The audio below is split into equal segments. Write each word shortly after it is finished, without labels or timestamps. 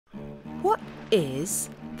What is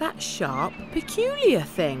that sharp, peculiar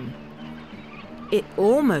thing? It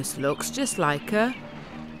almost looks just like a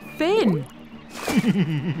fin.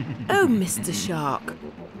 Oh, Mr. Shark,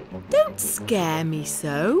 don't scare me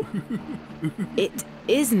so. It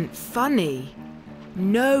isn't funny.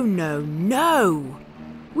 No, no, no.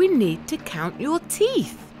 We need to count your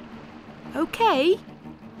teeth. Okay?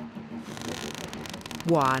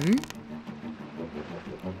 1,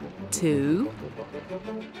 2,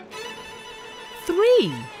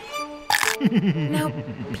 3. Now,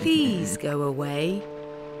 please go away.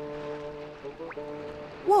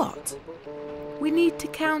 What? We need to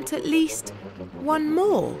count at least one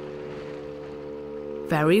more.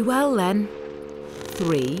 Very well then.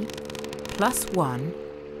 3 plus 1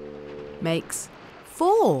 makes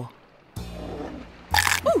 4.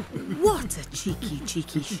 Oh, what a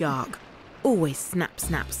cheeky shark. Always snap,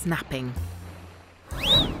 snap, snapping.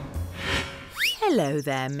 Hello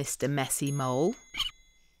there, Mr. Messy Mole.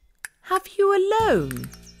 Have you alone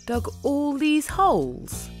dug all these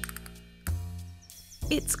holes?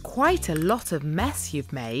 It's quite a lot of mess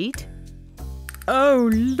you've made. Oh,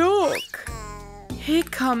 look! Here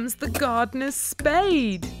comes the gardener's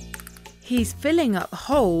spade. He's filling up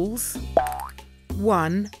holes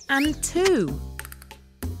 1 and 2.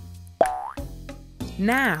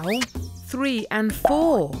 Now 3 and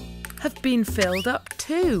 4 have been filled up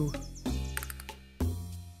too.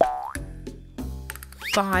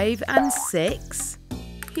 5 and 6,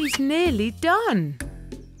 he's nearly done.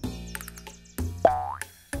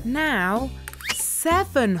 Now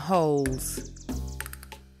 7 holes.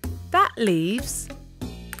 That leaves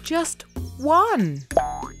just 1.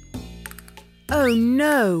 Oh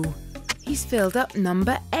no, he's filled up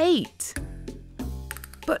number 8.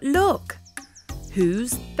 But look,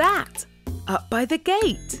 who's that up by the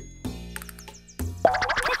gate?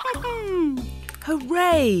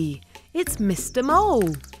 Hooray! It's Mr.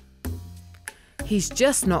 Mole. He's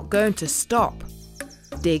just not going to stop.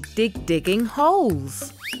 Digging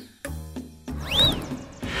holes.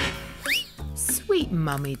 Sweet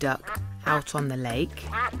Mummy Duck out on the lake.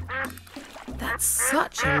 That's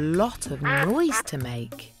such a lot of noise to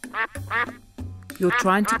make. You're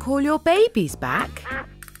trying to call your babies back?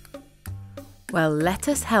 Well, let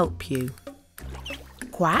us help you.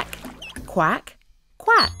 Quack, quack,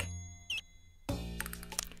 quack.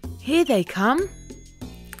 Here they come.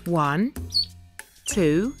 1,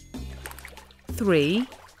 2, 3,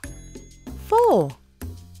 4.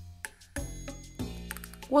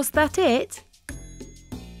 Was that it?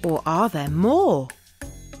 Or are there more?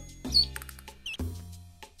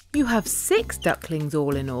 You have 6 ducklings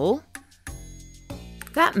all in all.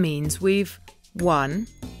 That means we've 1,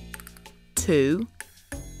 2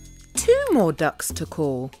 more ducks to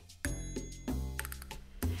call.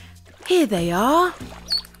 Here they are.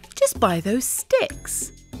 Just by those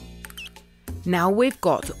sticks. Now we've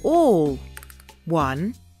got all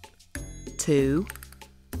 1, 2,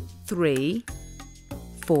 3,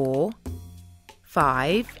 4,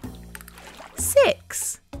 5,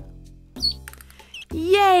 6.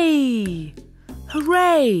 Yay!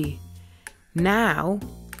 Hooray! Now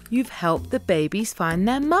you've helped the babies find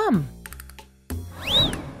their mum.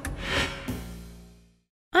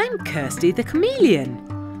 I'm Kirsty the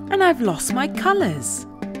Chameleon, and I've lost my colours.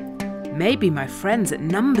 Maybe my friends at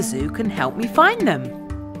Number Zoo can help me find them.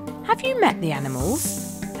 Have you met the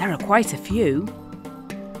animals? There are quite a few.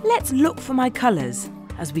 Let's look for my colours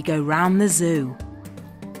as we go round the zoo.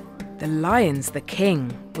 The lion's the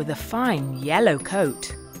king with a fine yellow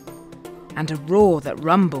coat and a roar that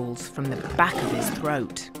rumbles from the back of his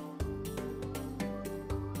throat.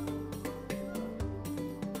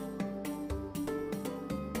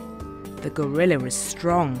 The gorilla is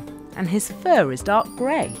strong and his fur is dark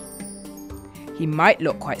grey. He might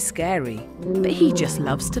look quite scary, but he just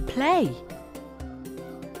loves to play.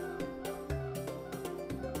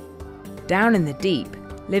 Down in the deep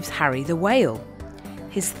lives Harry the whale.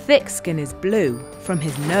 His thick skin is blue from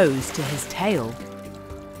his nose to his tail.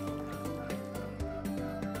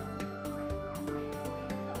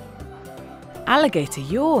 Alligator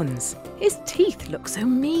yawns. His teeth look so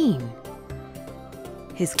mean.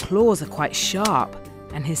 His claws are quite sharp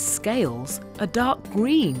and his scales are dark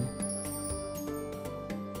green.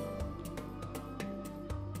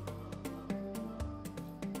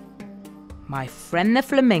 My friend the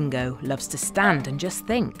flamingo loves to stand and just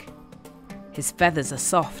think. His feathers are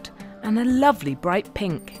soft and a lovely bright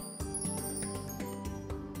pink.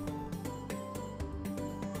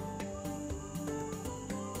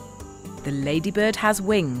 The ladybird has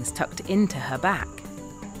wings tucked into her back.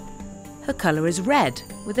 Her colour is red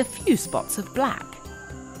with a few spots of black.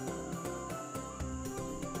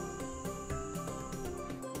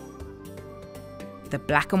 The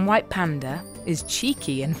black and white panda is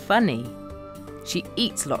cheeky and funny. She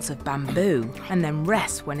eats lots of bamboo and then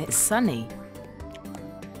rests when it's sunny.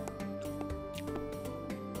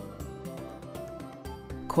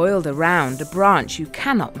 Coiled around a branch you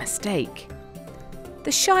cannot mistake,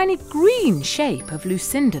 the shiny green shape of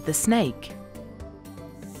Lucinda the snake.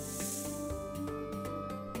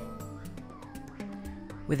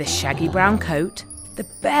 With a shaggy brown coat, the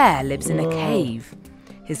bear lives in a cave.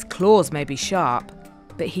 His claws may be sharp,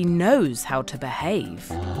 but he knows how to behave.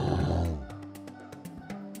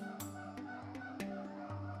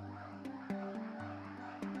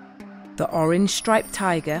 The orange-striped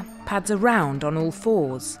tiger pads around on all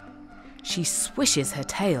fours. She swishes her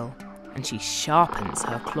tail and she sharpens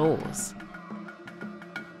her claws.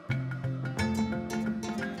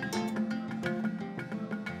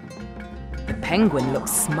 The penguin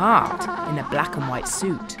looks smart in a black and white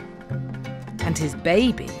suit. And his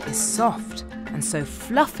baby is soft and so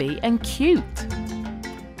fluffy and cute.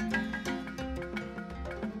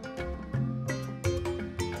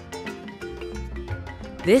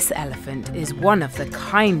 This elephant is one of the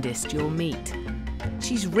kindest you'll meet.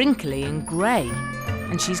 She's wrinkly and grey,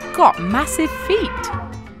 and she's got massive feet.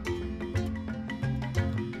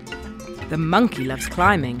 The monkey loves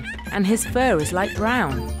climbing, and his fur is light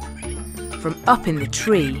brown. From up in the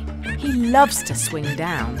tree, he loves to swing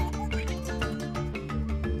down.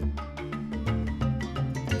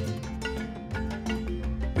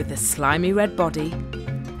 With a slimy red body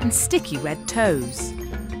and sticky red toes.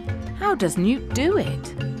 How does Newt do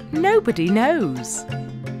it? Nobody knows.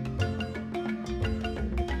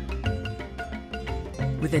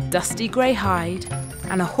 With a dusty grey hide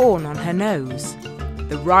and a horn on her nose,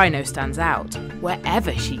 the rhino stands out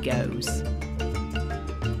wherever she goes.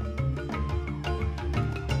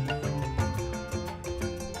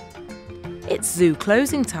 It's zoo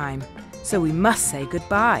closing time, so we must say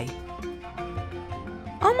goodbye.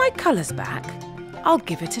 Are my colours back? I'll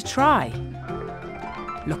give it a try.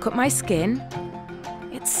 Look at my skin.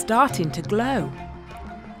 It's starting to glow,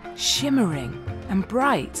 shimmering and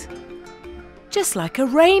bright, just like a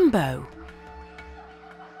rainbow.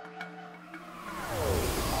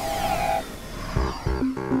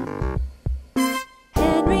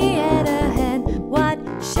 Henrietta Hen, what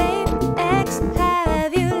shape eggs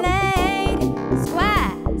have you laid?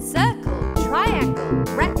 Square, circle, triangle,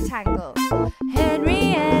 rectangle.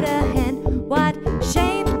 Henrietta Hen, what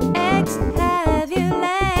shape eggs have you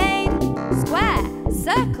laid? Square,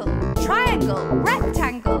 circle, triangle,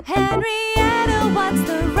 rectangle. Henrietta, what's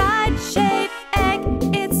the right shape egg?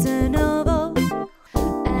 It's an oval,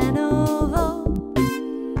 an oval.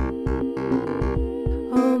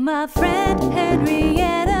 Oh, my friend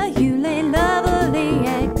Henrietta, you lay lovely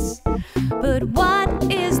eggs. But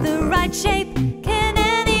what is the right shape? Can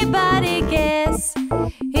anybody guess?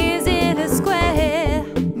 Is it a square?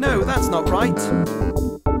 No, that's not right.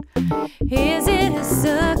 Is it a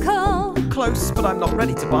circle? Close, but I'm not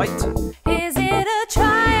ready to bite. Is it a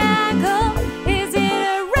triangle? Is it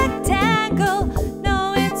a rectangle?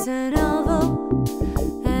 No, it's an oval,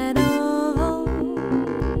 an oval.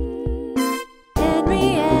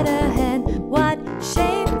 Henrietta Hen, what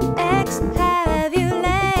shape eggs have you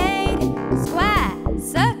laid? Square,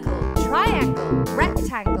 circle, triangle,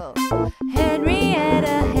 rectangle.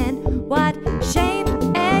 Henrietta Hen, what shape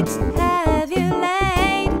eggs have you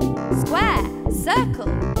laid? Square,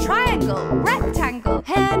 circle, triangle, rectangle.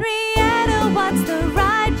 Henrietta, what's the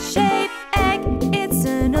right shape egg? It's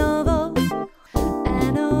an oval,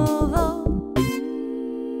 an oval.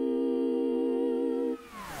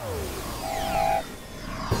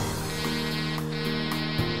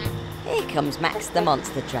 Here comes Max the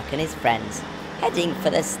monster truck and his friends, heading for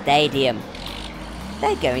the stadium.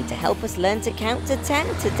 They're going to help us learn to count to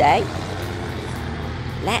 10 today.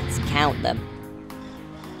 Let's count them.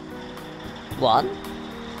 1,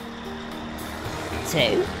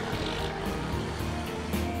 2,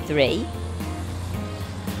 3,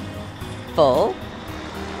 4,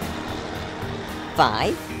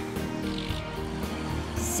 5,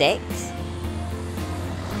 6,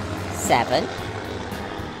 7,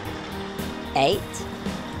 8,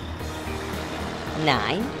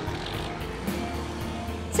 9,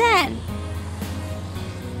 10.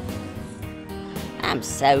 I'm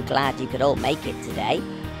so glad you could all make it today.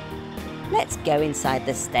 Let's go inside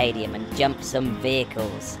the stadium and jump some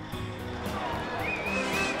vehicles.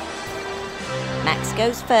 Max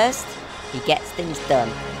goes first. He gets things done.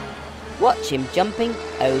 Watch him jumping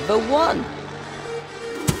over 1.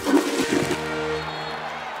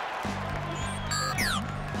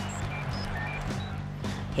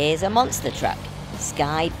 Here's a monster truck,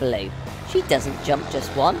 sky blue. She doesn't jump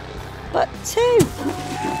just 1. but 2.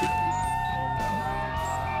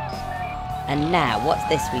 And now what's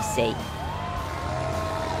this we see?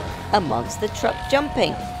 A monster truck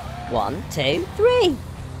jumping. 1, 2, 3.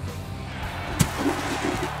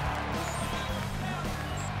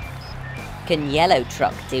 Can yellow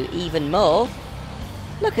truck do even more?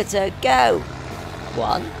 Look at her go.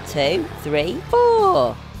 1, 2, 3,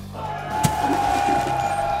 4.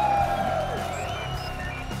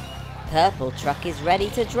 Purple truck is ready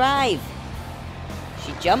to drive.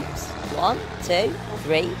 She jumps. 1, 2,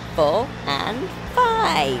 3, 4 and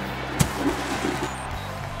 5.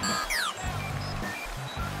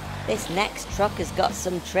 This next truck has got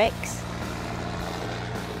some tricks.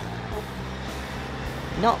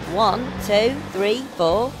 Not 1, 2, 3,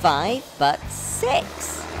 4, 5, but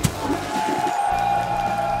 6.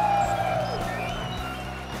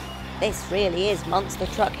 This really is monster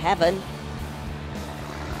truck heaven.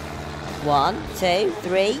 1, 2,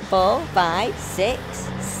 3, 4, 5, 6,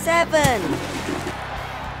 7.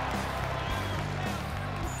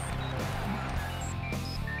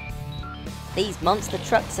 These monster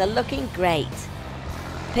trucks are looking great.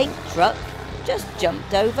 Pink truck just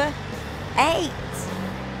jumped over 8.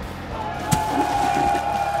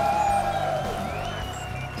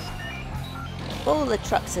 All the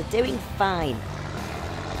trucks are doing fine.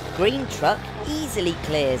 Green truck easily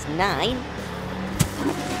clears 9.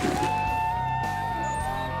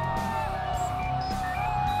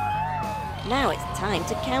 Now it's time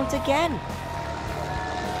to count again.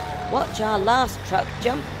 Watch our last truck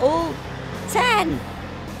jump all 10.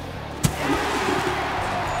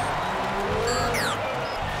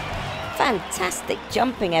 Fantastic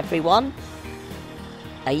jumping, everyone.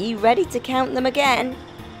 Are you ready to count them again?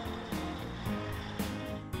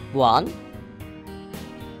 1,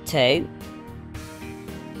 2,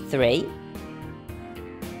 3,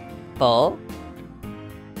 4,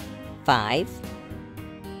 5,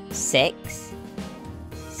 6,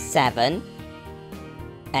 7,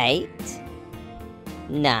 8,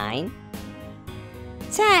 9,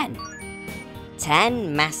 10.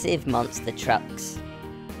 10 massive monster trucks.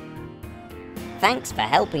 Thanks for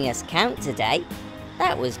helping us count today.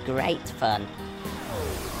 That was great fun.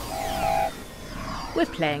 We're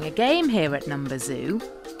playing a game here at Number Zoo.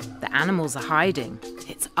 The animals are hiding.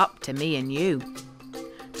 It's up to me and you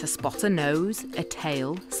to spot a nose, a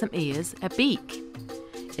tail, some ears, a beak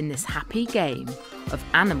in this happy game of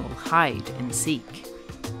animal hide and seek.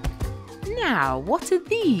 Now, what are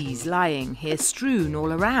these lying here strewn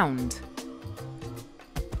all around?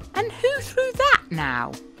 And who threw that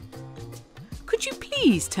now? Could you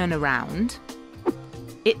please turn around?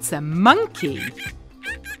 It's a monkey.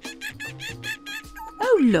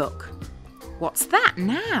 Oh, look. What's that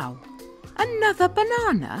now? Another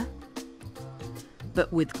banana?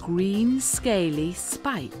 But with green scaly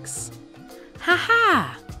spikes. Ha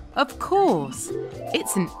ha! Of course,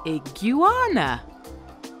 it's an iguana.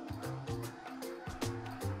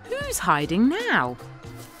 Who's hiding now?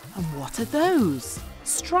 And what are those?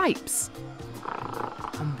 Stripes.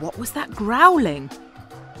 And what was that growling?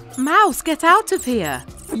 Mouse, get out of here!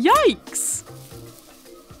 Yikes!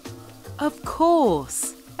 Of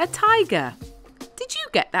course, a tiger. Did you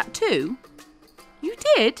get that too? You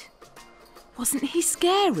did? Wasn't he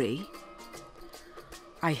scary?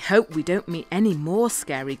 I hope we don't meet any more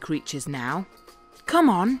scary creatures now. Come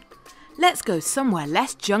on, let's go somewhere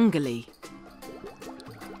less jungly.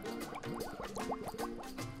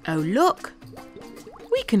 Oh look,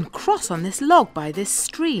 we can cross on this log by this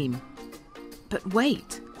stream. But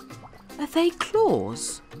wait, are they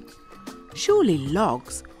claws? Surely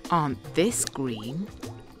logs aren't this green.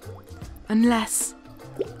 Unless,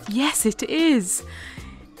 yes it is.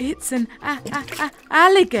 It's an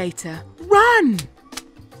alligator. Run!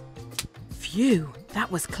 Phew,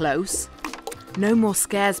 that was close. No more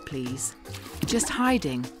scares, please. Just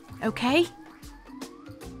hiding, okay?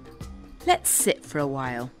 Let's sit for a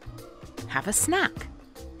while. Have a snack.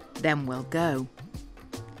 Then we'll go.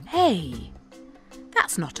 Hey,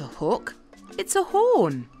 that's not a hook. It's a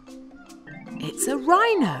horn. It's a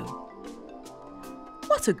rhino.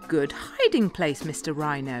 What a good hiding place, Mr.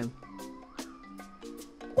 Rhino.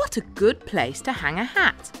 What a good place to hang a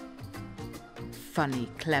hat. Funny,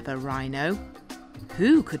 clever rhino.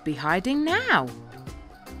 Who could be hiding now?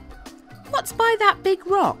 What's by that big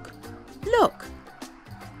rock? Look,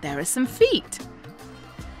 there are some feet.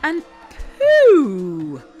 And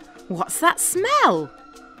poo! What's that smell?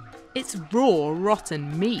 It's raw,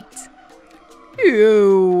 rotten meat.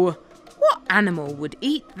 Ew! What animal would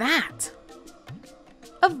eat that?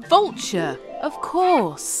 A vulture, of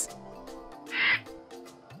course.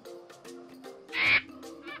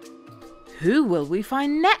 Who will we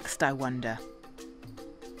find next, I wonder?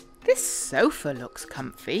 This sofa looks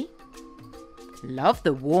comfy. Love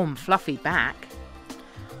the warm, fluffy back.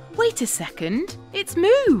 Wait a second, it's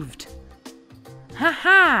moved.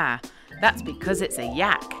 Ha! That's because it's a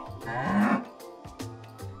yak.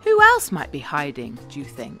 Who else might be hiding, do you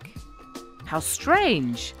think? How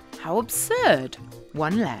strange, how absurd.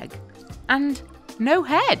 One leg and no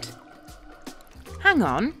head. Hang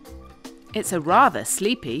on, it's a rather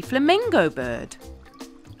sleepy flamingo bird.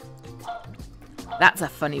 That's a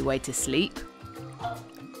funny way to sleep.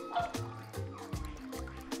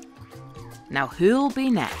 Now who'll be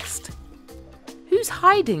next? Who's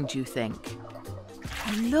hiding, do you think?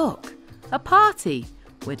 Oh look, a party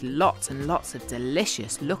with lots and lots of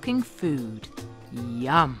delicious looking food.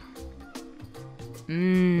 Yum!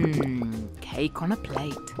 Cake on a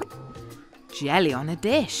plate. Jelly on a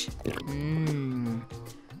dish.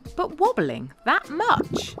 But wobbling that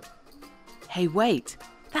much? Hey wait,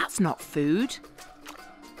 that's not food.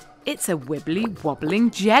 It's a wibbly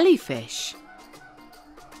wobbling jellyfish.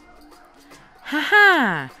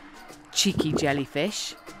 Ha! Cheeky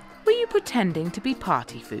jellyfish, were you pretending to be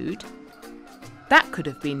party food? That could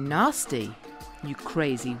have been nasty, you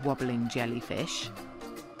crazy wobbling jellyfish.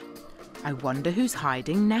 I wonder who's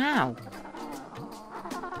hiding now.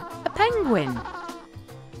 A penguin.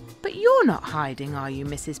 But you're not hiding, are you,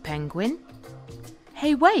 Mrs. Penguin?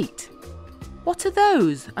 Hey, wait. What are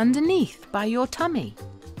those underneath by your tummy?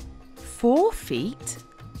 4 feet?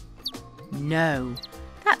 No,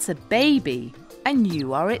 that's a baby, and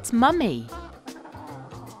you are its mummy.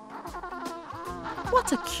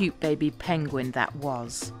 What a cute baby penguin that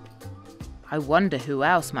was. I wonder who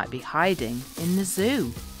else might be hiding in the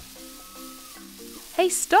zoo. Hey,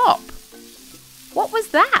 stop! What was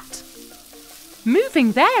that?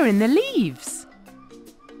 Moving there in the leaves.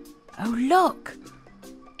 Oh, look!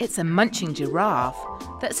 It's a munching giraffe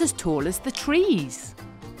that's as tall as the trees.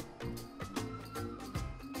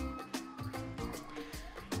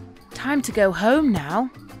 Time to go home now.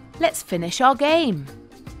 Let's finish our game.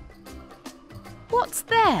 What's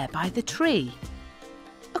there by the tree?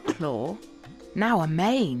 A claw, now a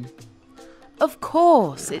mane. Of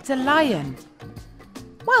course, it's a lion.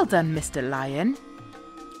 Well done, Mr. Lion.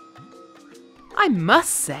 I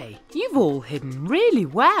must say, you've all hidden really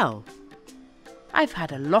well. I've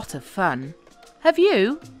had a lot of fun. Have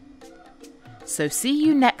you? So see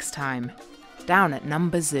you next time, down at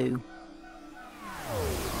Number Zoo.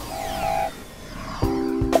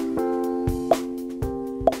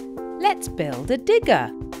 Let's build a digger.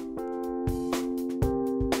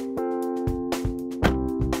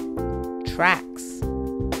 Tracks.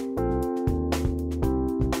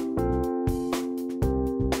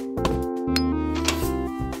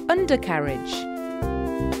 Undercarriage.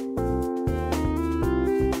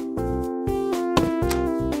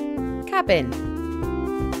 Cabin.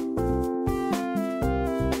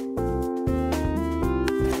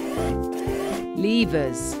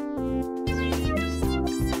 Levers.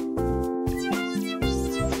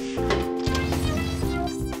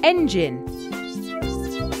 Engine.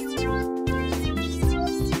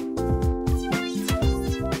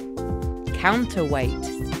 Counterweight.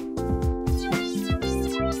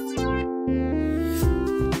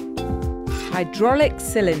 Hydraulic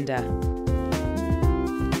cylinder.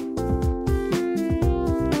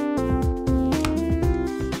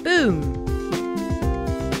 Boom.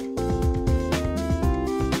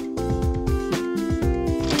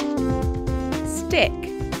 Stick.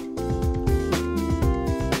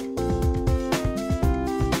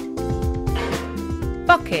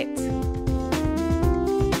 Bucket.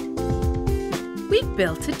 We've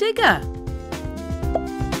built a digger.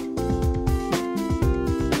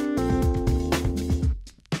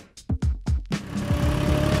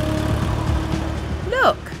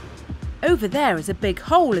 Look! Over there is a big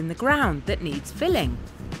hole in the ground that needs filling.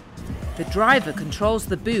 The driver controls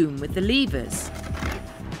the boom with the levers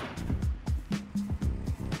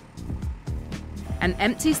and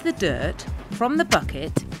empties the dirt from the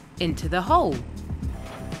bucket into the hole.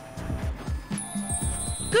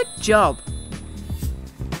 Good job!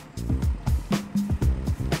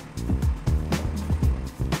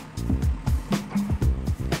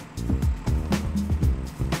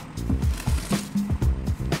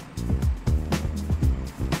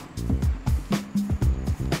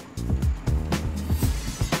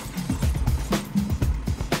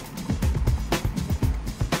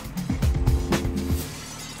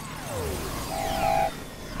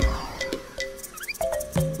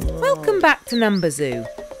 Welcome back to Number Zoo.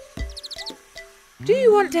 Do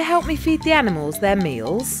you want to help me feed the animals their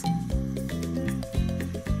meals?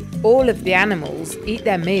 All of the animals eat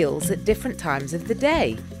their meals at different times of the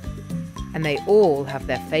day, and they all have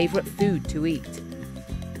their favourite food to eat.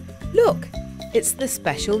 Look, it's the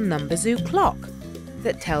special Number Zoo clock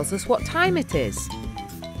that tells us what time it is.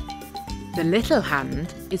 The little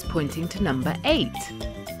hand is pointing to number 8,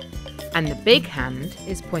 and the big hand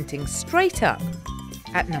is pointing straight up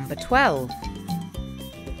at number 12.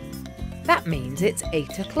 That means it's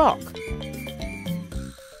 8 o'clock.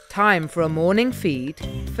 Time for a morning feed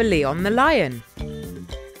for Leon the lion.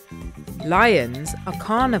 Lions are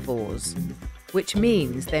carnivores, which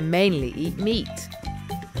means they mainly eat meat.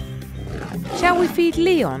 Shall we feed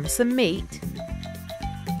Leon some meat?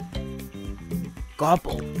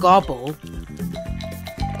 Gobble, gobble.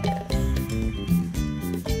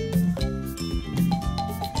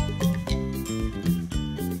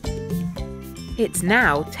 It's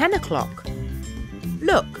now 10 o'clock.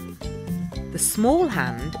 Look, the small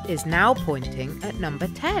hand is now pointing at number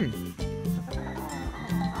 10.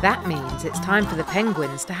 That means it's time for the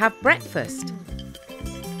penguins to have breakfast.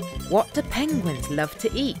 What do penguins love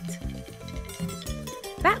to eat?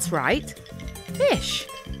 That's right, fish.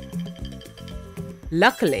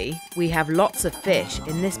 Luckily, we have lots of fish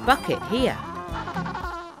in this bucket here.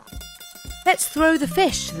 Let's throw the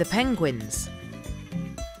fish to the penguins.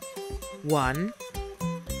 1,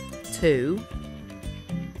 2,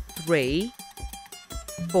 3,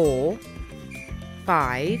 4,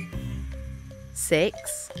 5,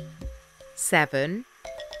 6, 7,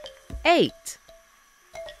 8.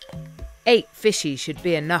 8 fishies should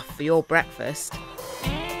be enough for your breakfast.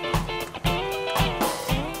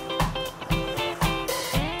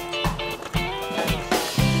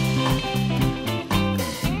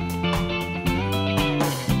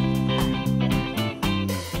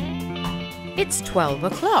 It's 12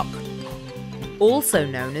 o'clock, also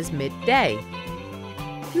known as midday.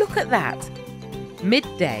 Look at that.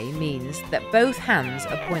 Midday means that both hands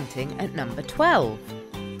are pointing at number 12.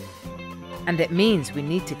 And it means we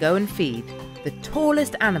need to go and feed the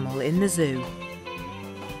tallest animal in the zoo,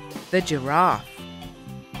 the giraffe.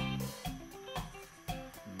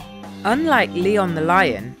 Unlike Leon the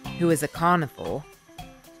lion, who is a carnivore,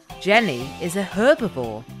 Jenny is a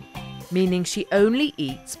herbivore, meaning she only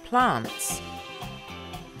eats plants.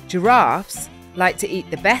 Giraffes like to eat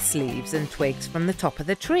the best leaves and twigs from the top of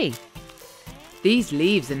the tree. These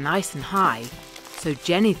leaves are nice and high, so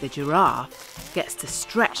Jenny the giraffe gets to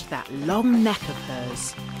stretch that long neck of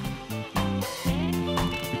hers.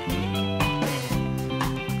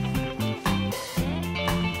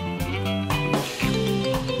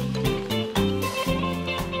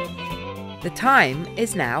 The time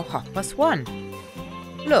is now 1:30.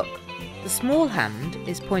 Look, the small hand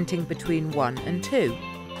is pointing between 1 and 2,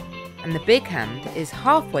 and the big hand is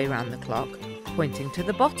halfway round the clock, pointing to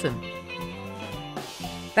the bottom.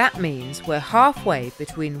 That means we're halfway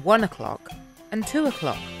between 1 o'clock and 2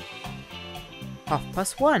 o'clock.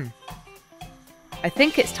 1:30. I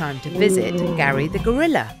think it's time to visit Gary the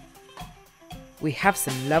gorilla. We have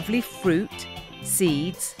some lovely fruit,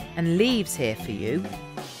 seeds and leaves here for you.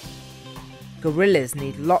 Gorillas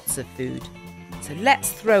need lots of food, so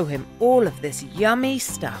let's throw him all of this yummy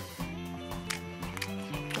stuff.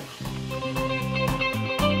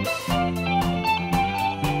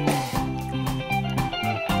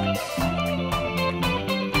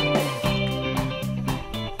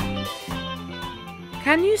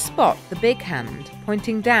 Can you spot the big hand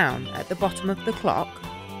pointing down at the bottom of the clock?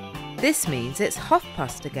 This means it's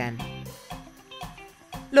 1:30 again.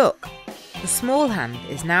 Look, the small hand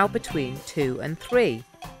is now between 2 and 3,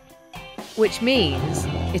 which means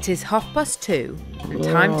it is 2:30 and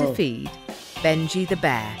time to feed Benji the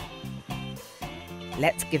bear.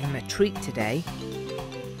 Let's give him a treat today.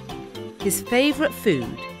 His favourite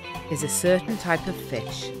food is a certain type of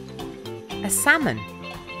fish, a salmon.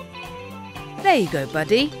 There you go,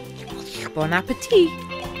 buddy. Bon appetit.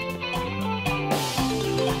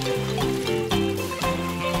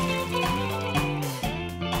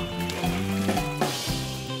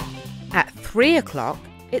 At 3 o'clock,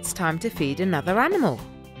 it's time to feed another animal.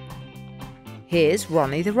 Here's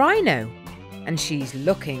Ronnie the rhino, and she's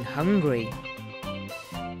looking hungry.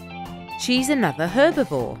 She's another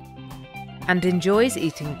herbivore and enjoys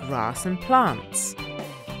eating grass and plants.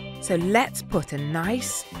 So let's put a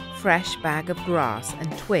nice, fresh bag of grass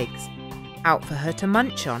and twigs out for her to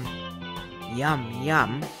munch on. Yum,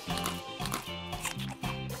 yum.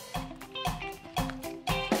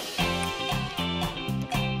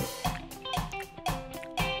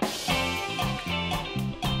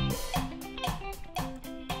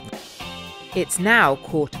 It's now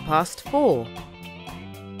 4:15.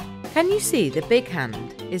 Can you see the big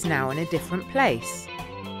hand is now in a different place?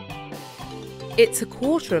 It's a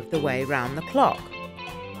quarter of the way round the clock,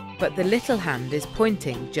 but the little hand is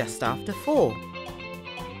pointing just after 4.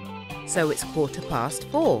 So it's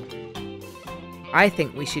 4:15. I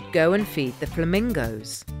think we should go and feed the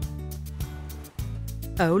flamingos.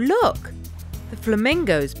 Oh look! The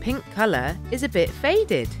flamingo's pink colour is a bit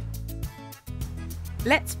faded.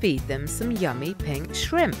 Let's feed them some yummy pink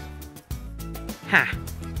shrimp. Ha!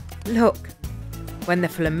 Look! When the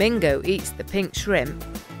flamingo eats the pink shrimp,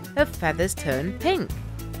 her feathers turn pink.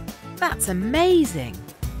 That's amazing!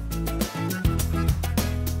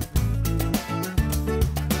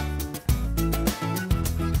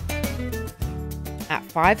 At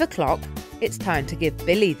 5 o'clock, it's time to give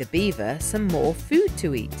Billy the beaver some more food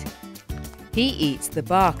to eat. He eats the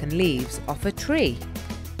bark and leaves off a tree.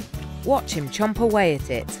 Watch him chomp away at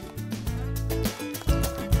it.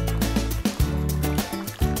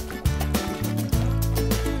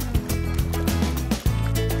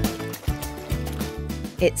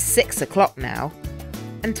 It's 6 o'clock now,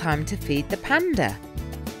 and time to feed the panda.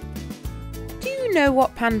 Do you know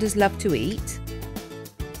what pandas love to eat?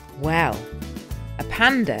 Well, a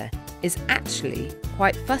panda is actually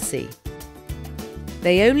quite fussy.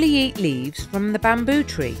 They only eat leaves from the bamboo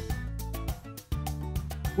tree.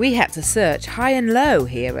 We had to search high and low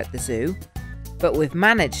here at the zoo, but we've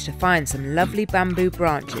managed to find some lovely bamboo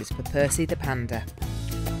branches for Percy the panda.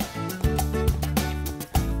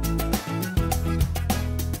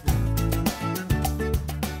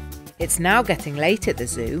 It's now getting late at the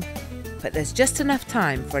zoo, but there's just enough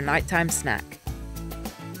time for a nighttime snack.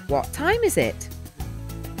 What time is it?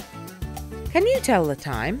 Can you tell the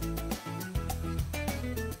time?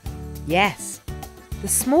 Yes, the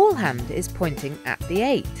small hand is pointing at the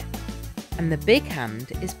 8, and the big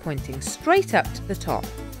hand is pointing straight up to the top.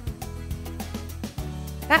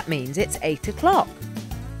 That means it's 8 o'clock.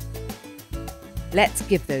 Let's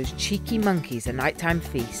give those cheeky monkeys a nighttime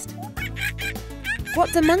feast.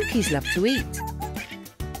 What do monkeys love to eat?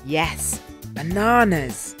 Yes,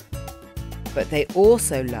 bananas. But they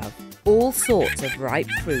also love all sorts of ripe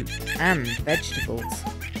fruit and vegetables.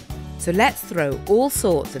 So let's throw all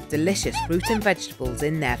sorts of delicious fruit and vegetables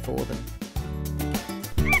in there for them.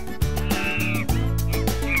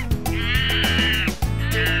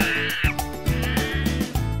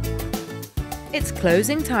 It's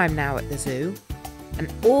closing time now at the zoo,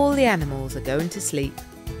 and all the animals are going to sleep.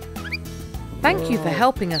 Thank you for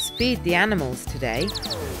helping us feed the animals today.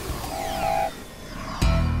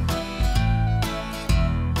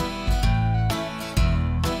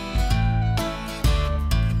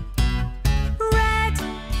 Red,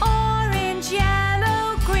 orange,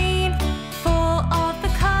 yellow, green, 4 of the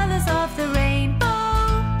colours of the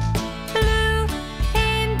rainbow. Blue,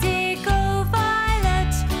 indigo,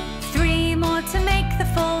 violet, 3 more to make the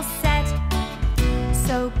full set.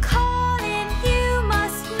 So Colin, you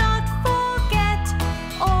must not forget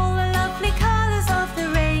all the lovely colours of the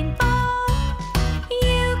rainbow.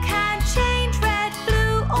 You can change red,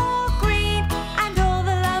 blue or green, and all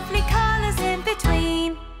the lovely colours in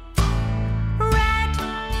between. Red,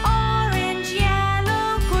 orange,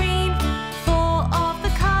 yellow, green, 4 of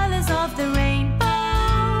the colours of the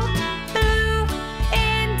rainbow. Blue,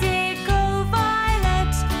 indigo,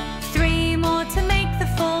 violet, 3 more to make the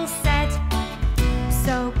full set.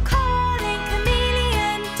 So Colin,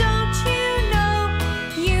 chameleon, don't you know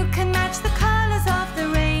you can match the colours of the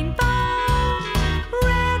rainbow?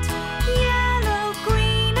 Red, yellow,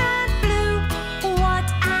 green and blue. What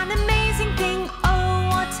an amazing thing, oh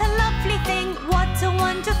what a lovely thing, what a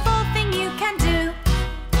wonderful thing you can do.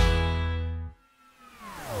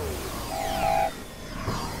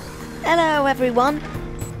 Hello everyone!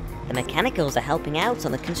 The mechanicals are helping out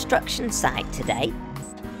on the construction site today.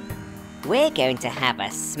 We're going to have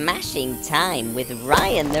a smashing time with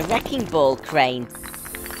Ryan the wrecking ball crane.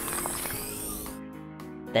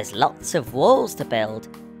 There's lots of walls to build,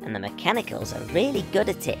 and the mechanicals are really good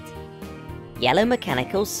at it. Yellow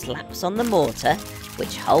mechanical slaps on the mortar,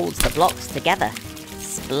 which holds the blocks together.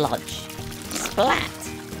 Splodge. Splat.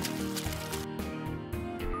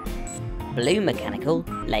 Blue mechanical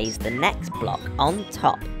lays the next block on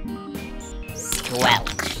top.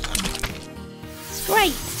 Squelch.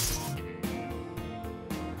 Scrape.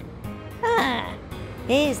 Ah,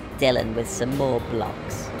 here's Dylan with some more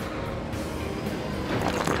blocks.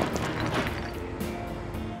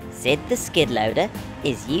 Sid the skid loader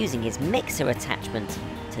is using his mixer attachment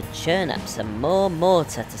to churn up some more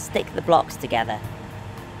mortar to stick the blocks together.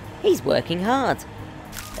 He's working hard.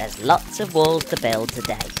 There's lots of walls to build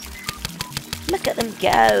today. Look at them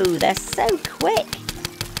go, they're so quick.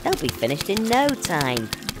 They'll be finished in no time.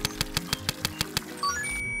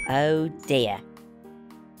 Oh dear.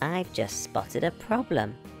 I've just spotted a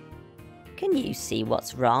problem. Can you see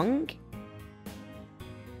what's wrong?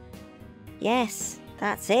 Yes,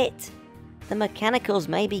 that's it. The mechanicals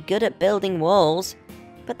may be good at building walls,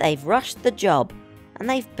 but they've rushed the job and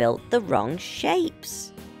they've built the wrong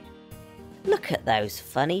shapes. Look at those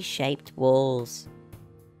funny shaped walls.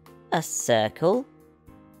 A circle,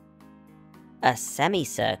 a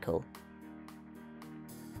semicircle,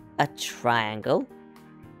 a triangle,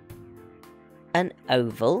 an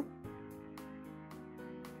oval,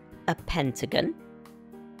 a pentagon,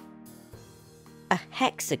 a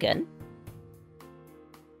hexagon,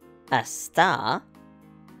 a star,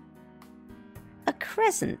 a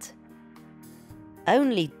crescent.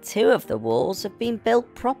 Only 2 of the walls have been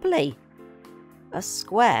built properly. A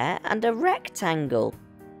square and a rectangle.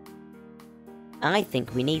 I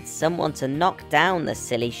think we need someone to knock down the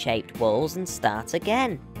silly shaped walls and start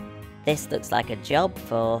again. This looks like a job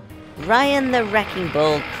for Ryan the Wrecking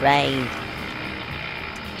Ball Crane.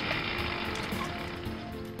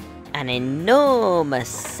 An enormous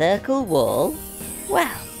circle wall?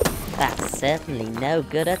 Well, that's certainly no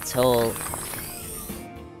good at all.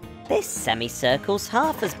 This semicircle's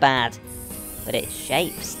half as bad, but its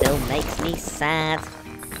shape still makes me sad.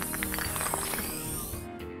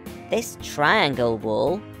 This triangle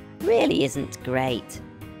wall really isn't great.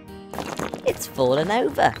 It's fallen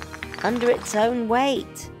over under its own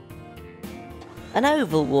weight. An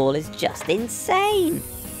oval wall is just insane.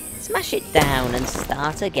 Smash it down and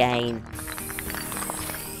start again.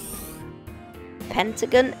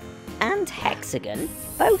 Pentagon and hexagon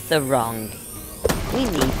both are wrong. We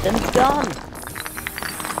need them gone.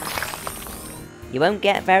 You won't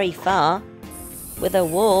get very far with a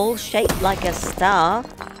wall shaped like a star.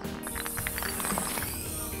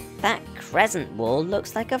 That crescent wall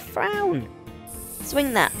looks like a frown.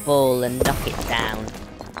 Swing that ball and knock it down.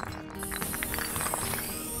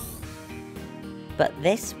 But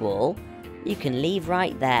this wall you can leave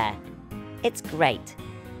right there. It's great.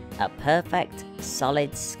 A perfect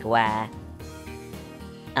solid square.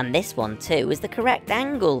 And this one too is the correct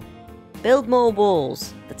angle. Build more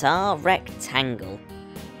walls that are rectangle.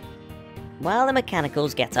 While the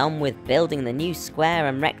mechanicals get on with building the new square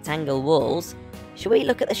and rectangle walls, shall we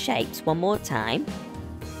look at the shapes one more time?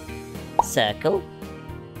 Circle,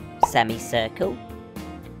 semicircle,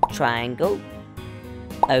 triangle,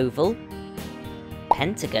 oval,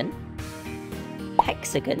 pentagon,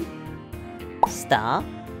 hexagon, star,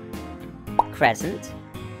 crescent,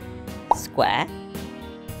 square,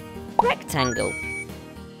 rectangle.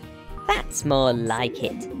 That's more like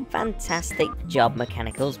it. Fantastic job,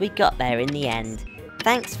 mechanicals. We got there in the end.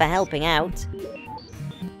 Thanks for helping out.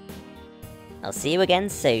 I'll see you again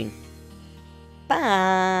soon.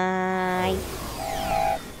 Bye!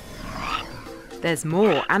 There's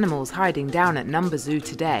more animals hiding down at Number Zoo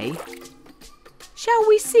today. Shall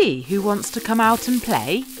we see who wants to come out and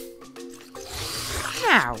play?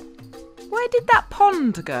 Now, where did that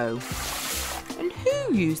pond go? And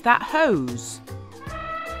who used that hose?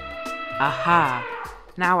 Aha!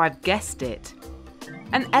 Now I've guessed it.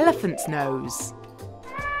 An elephant's nose.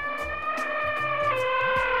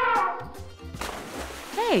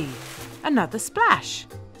 Hey, another splash.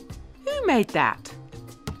 Who made that?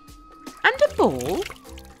 And a ball?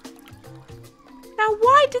 Now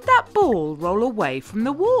why did that ball roll away from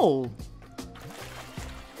the wall?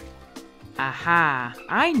 Aha,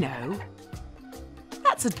 I know.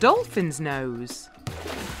 That's a dolphin's nose.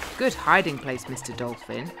 Good hiding place, Mr.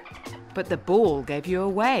 Dolphin. But the ball gave you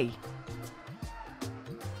away.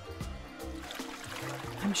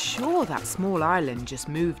 I'm sure that small island just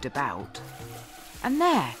moved about. And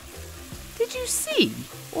there, did you see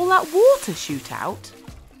all that water shoot out?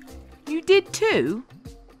 You did too?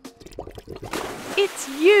 It's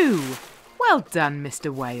you! Well done,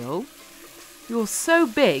 Mr. Whale. You're so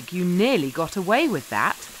big you nearly got away with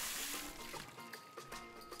that.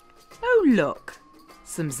 Oh look,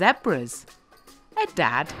 some zebras. A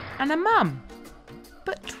dad and a mum.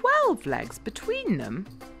 But 12 legs between them?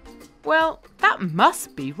 Well, that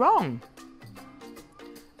must be wrong.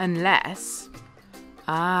 Unless...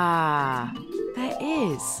 Ah, there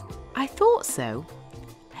is. I thought so.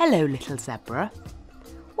 Hello, little zebra.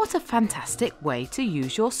 What a fantastic way to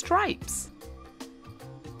use your stripes.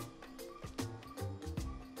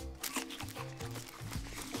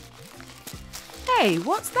 Hey,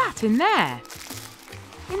 what's that in there?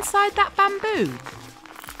 Inside that bamboo?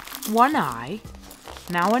 One eye,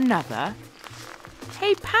 now another.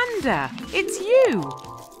 Hey Panda, it's you!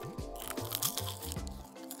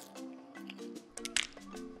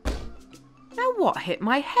 Now what hit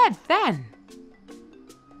my head then?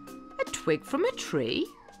 A twig from a tree?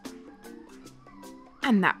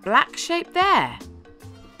 And that black shape there,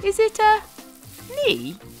 is it a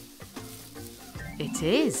knee? It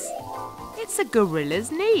is. It's a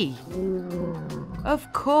gorilla's knee.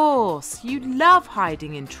 Of course, you love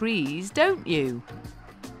hiding in trees, don't you?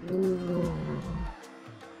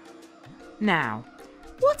 Now,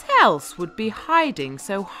 what else would be hiding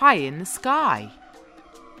so high in the sky?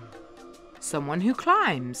 Someone who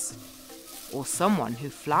climbs, or someone who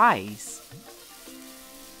flies.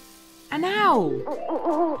 An owl.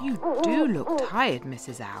 You do look tired,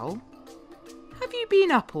 Mrs. Owl. Have you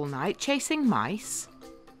been up all night chasing mice?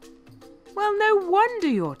 Well, no wonder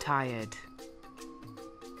you're tired.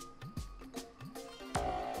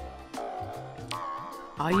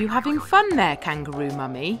 Are you having fun there, Kangaroo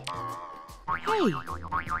Mummy? Hey,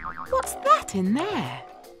 what's that in there?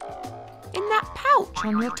 In that pouch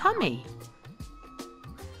on your tummy?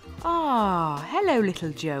 Ah, hello,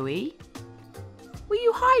 little Joey. Were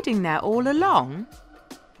you hiding there all along?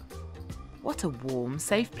 What a warm,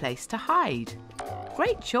 safe place to hide.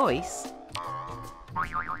 Great choice.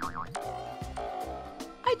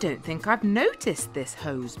 I don't think I've noticed this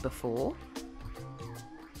hose before.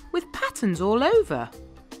 With patterns all over.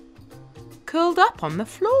 Curled up on the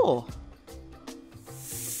floor.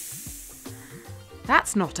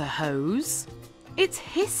 That's not a hose. It's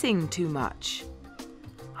hissing too much.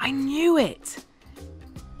 I knew it.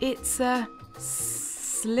 It's a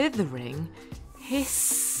slithering,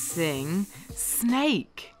 hissing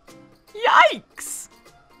snake. Yikes!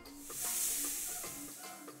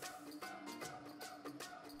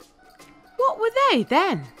 What were they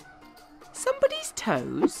then? Somebody's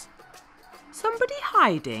toes? Somebody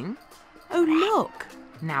hiding? Oh look,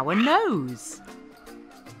 now a nose.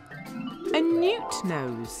 A newt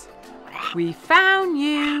nose. We found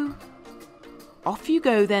you. Off you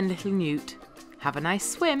go then, little newt. Have a nice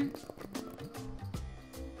swim.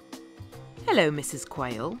 Hello, Mrs.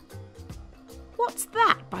 Quail. What's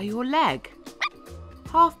that by your leg?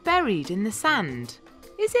 Half buried in the sand.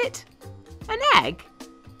 Is it an egg?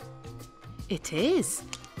 It is.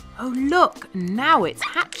 Oh look, now it's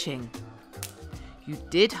hatching. You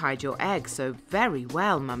did hide your egg so very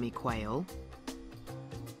well, Mummy Quail.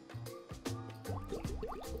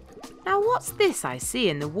 Now what's this I see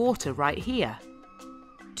in the water right here?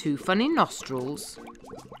 2 funny nostrils,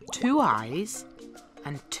 2 eyes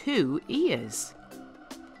and 2 ears.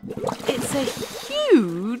 It's a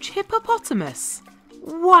huge hippopotamus.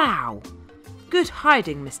 Wow! Good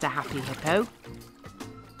hiding, Mr. Happy Hippo.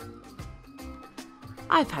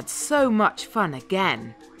 I've had so much fun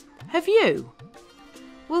again. Have you?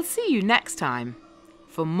 We'll see you next time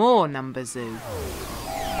for more Number Zoo.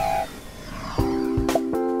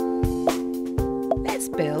 Let's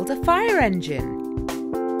build a fire engine.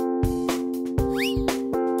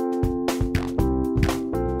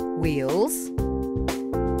 Wheels.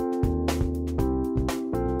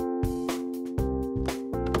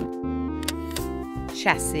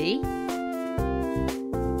 Chassis.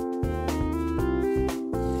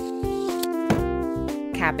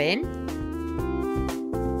 Cabin.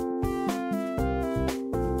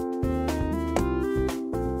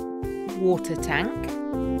 Water tank.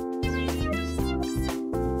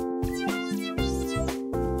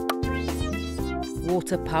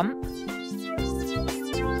 Water pump.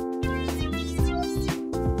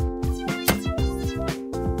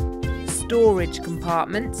 Storage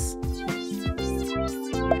compartments.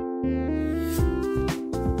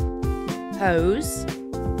 Hose.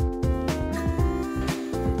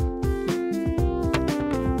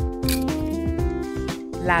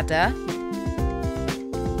 Ladder.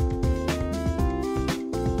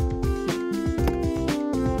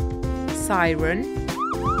 Siren.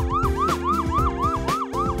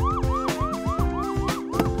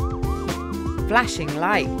 Flashing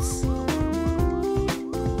lights.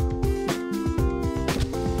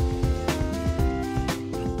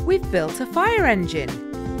 We've built a fire engine.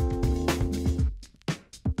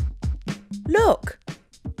 Look,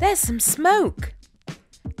 there's some smoke.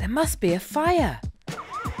 There must be a fire.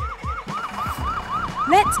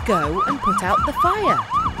 Let's go and put out the fire.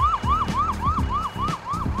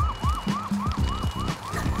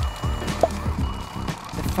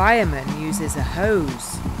 The fireman uses a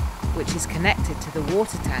hose, which is connected to the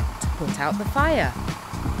water tank to put out the fire.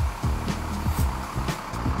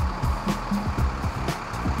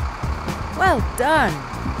 Well done!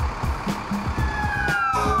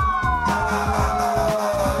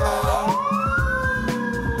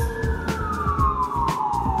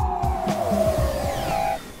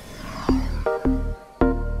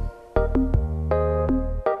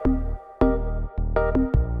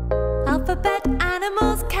 Alphabet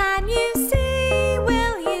animals, can you see?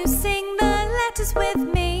 Will you sing the letters with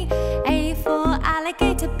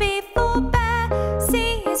for bear,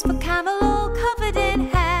 C is for camel all covered in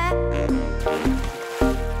hair.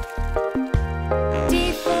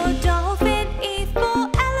 D for dolphin, E for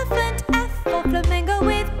elephant, F for flamingo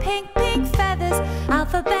with pink, pink feathers.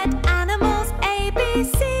 Alphabet animals A, B,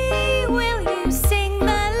 C. Will you sing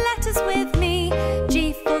the letters with me?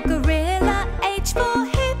 G for gorilla, H for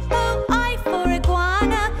hippo, I for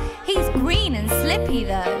iguana. He's green and slippy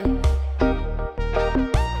though.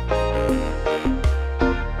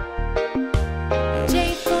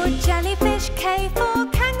 J for jellyfish, K for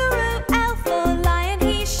kangaroo, L for lion,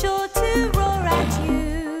 he's sure to roar at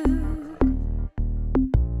you.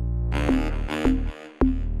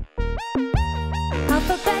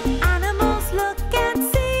 Alphabet animals, look and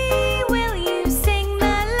see. Will you sing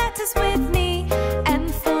the letters with me? M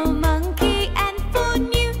for monkey, N for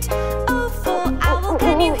newt, O for owl,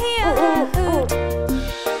 can you hear her hoot?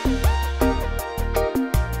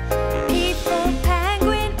 P for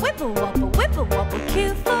penguin, whipple wobble,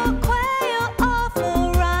 Q for quail, R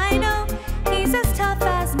for rhino, he's as tough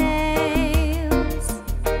as nails.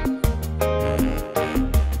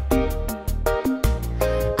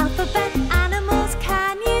 Alphabet animals,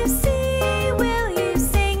 can you see? Will you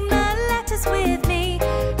sing the letters with me?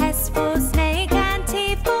 S for snake and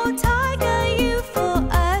T for tiger, U for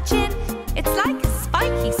urchin, it's like a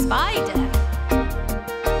spiky spider.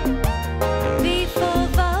 V for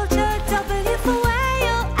vulture, W for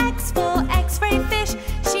whale, X for x-ray fish,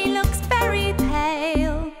 she looks very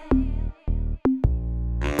pale.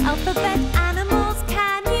 Alphabet animals,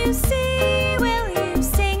 can you see? Will you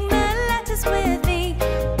sing the letters with me?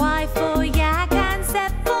 Y for yak and Z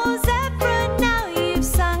for zebra, now you've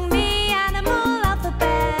sung the animal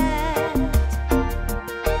alphabet.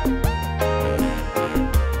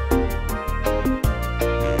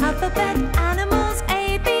 Alphabet animals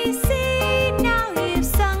A, B, C, now you've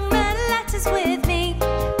sung the letters with me.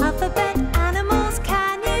 Alphabet animals,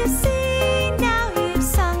 can you see? Now you've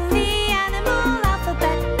sung the animal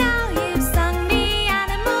alphabet. Now you've sung the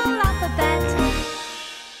animal alphabet.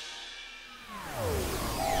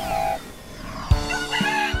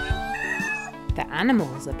 The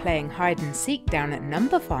animals are playing hide and seek down at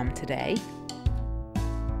Number Farm today.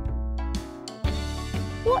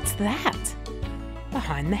 What's that?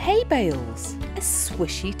 Behind the hay bales, a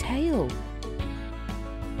swishy tail.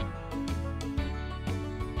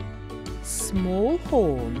 Small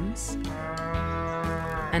horns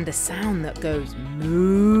and a sound that goes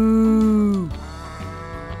moo.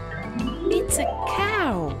 It's a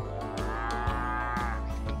cow.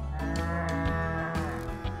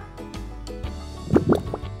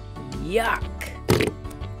 Yuck!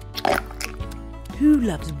 Who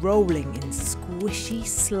loves rolling in squishy,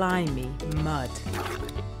 slimy mud?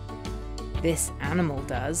 This animal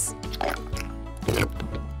does.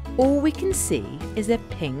 All we can see is a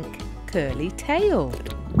pink, curly tail.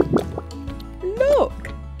 Look!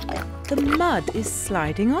 The mud is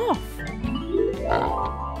sliding off.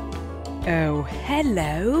 Oh,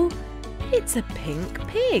 hello! It's a pink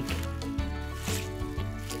pig.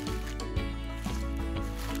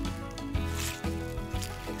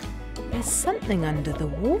 There's something under the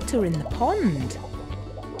water in the pond.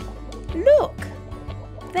 Look!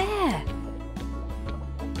 There!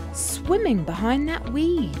 Swimming behind that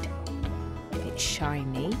weed. It's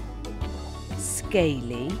shiny,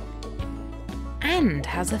 scaly, and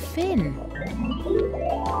has a fin.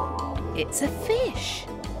 It's a fish.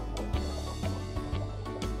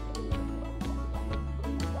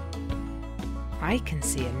 I can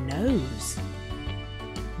see a nose.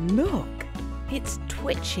 Look, it's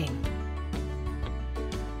twitching.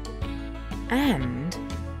 And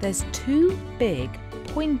there's two big,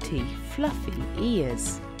 pointy, fluffy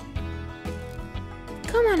ears.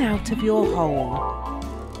 Come on out of your hole.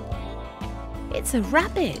 It's a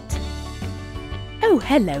rabbit. Oh,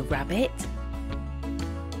 hello, rabbit.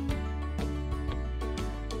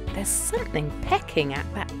 There's something pecking at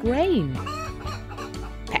that grain.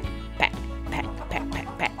 Peck, peck, peck, peck,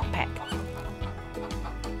 peck, peck, peck.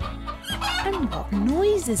 And what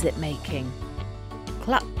noise is it making?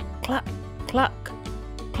 Cluck, cluck, cluck,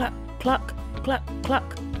 cluck, cluck, cluck,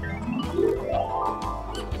 cluck.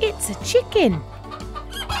 It's a chicken.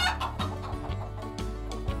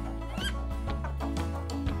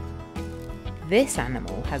 This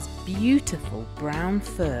animal has beautiful brown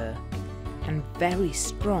fur and very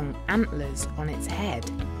strong antlers on its head.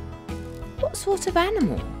 What sort of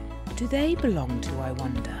animal do they belong to, I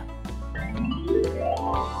wonder?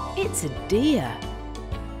 It's a deer.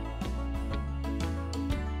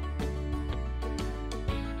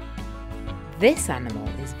 This animal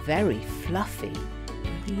is very fluffy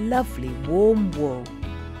with lovely warm wool.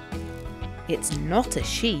 It's not a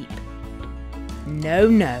sheep,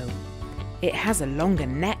 No. It has a longer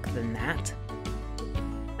neck than that.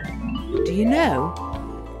 Do you know?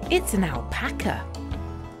 It's an alpaca.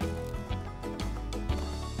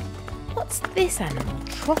 What's this animal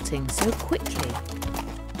trotting so quickly?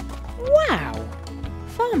 Wow!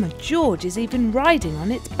 Farmer George is even riding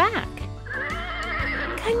on its back.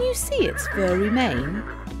 Can you see its furry mane?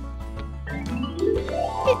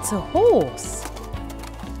 It's a horse.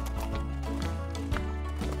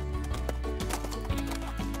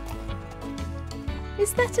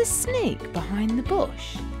 Is that a snake behind the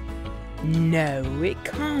bush? No, it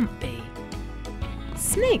can't be.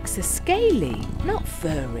 Snakes are scaly, not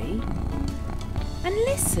furry. And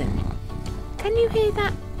listen, can you hear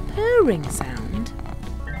that purring sound?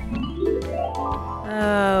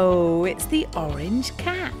 Oh, it's the orange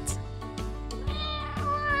cat.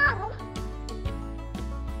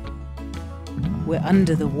 We're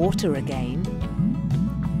under the water again.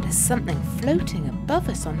 There's something floating above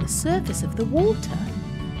us on the surface of the water.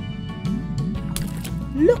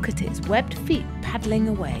 Look at its webbed feet paddling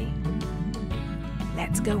away.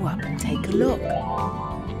 Let's go up and take a look.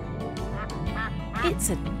 It's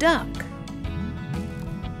a duck.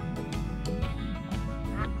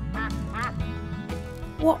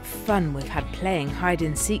 What fun we've had playing hide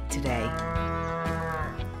and seek today.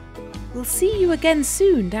 We'll see you again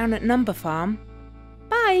soon down at Number Farm.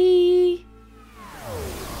 Bye!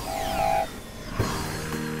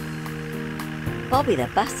 Bobby the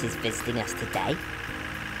bus is visiting us today,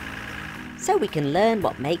 so we can learn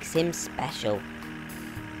what makes him special.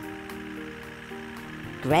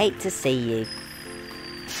 Great to see you.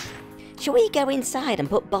 Shall we go inside and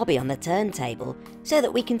put Bobby on the turntable so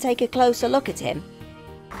that we can take a closer look at him?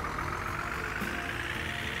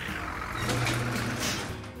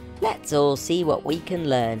 Let's all see what we can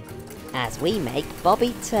learn as we make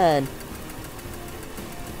Bobby turn.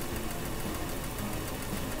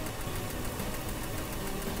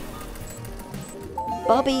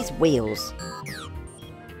 Bobby's wheels.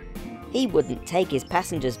 He wouldn't take his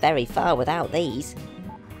passengers very far without these.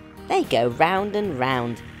 They go round and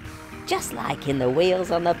round, just like in the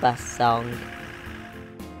Wheels on the Bus song.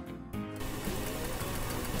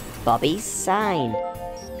 Bobby's sign.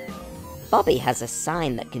 Bobby has a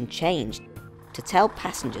sign that can change to tell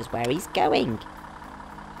passengers where he's going.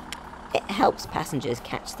 It helps passengers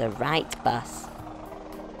catch the right bus.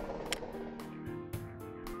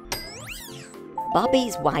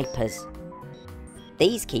 Bobby's wipers.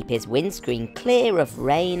 These keep his windscreen clear of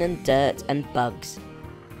rain and dirt and bugs,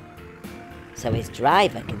 so his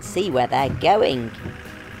driver can see where they're going.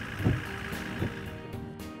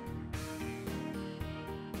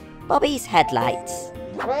 Bobby's headlights.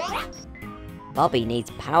 Bobby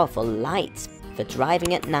needs powerful lights for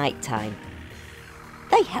driving at night time.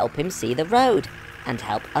 They help him see the road and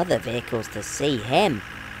help other vehicles to see him.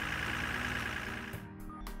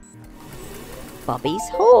 Bobby's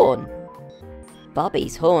horn.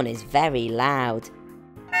 Bobby's horn is very loud.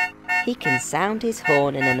 He can sound his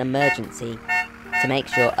horn in an emergency to make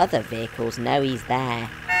sure other vehicles know he's there.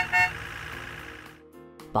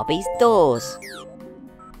 Bobby's doors.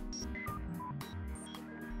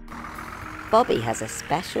 Bobby has a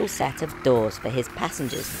special set of doors for his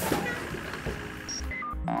passengers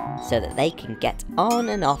so that they can get on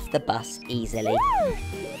and off the bus easily.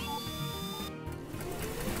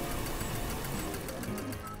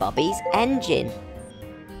 Bobby's engine.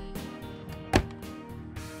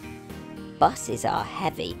 Buses are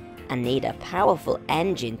heavy and need a powerful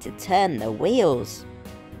engine to turn the wheels.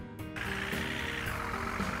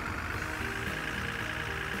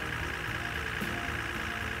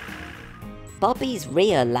 Bobby's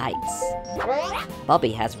rear lights.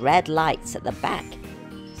 Bobby has red lights at the back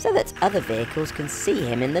so that other vehicles can see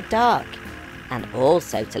him in the dark, and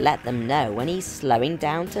also to let them know when he's slowing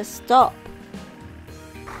down to stop.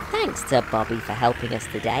 Thanks to Bobby for helping us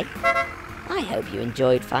today. I hope you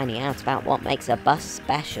enjoyed finding out about what makes a bus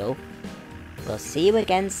special. We'll see you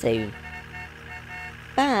again soon.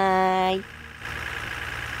 Bye!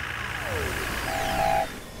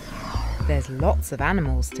 There's lots of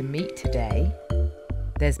animals to meet today.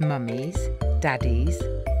 There's mummies, daddies,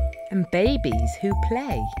 and babies who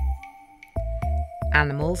play.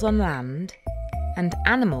 Animals on land and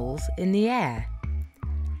animals in the air.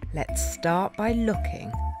 Let's start by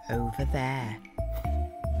looking over there.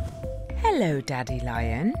 Hello, Daddy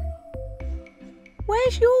Lion.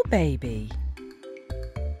 Where's your baby?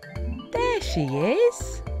 There she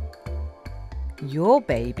is. Your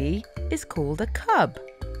baby is called a cub.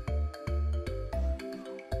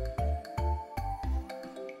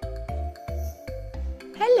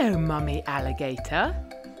 Hello, Mummy Alligator.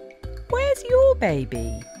 Where's your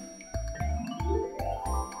baby?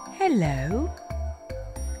 Hello.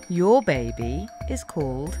 Your baby is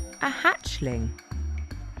called a hatchling.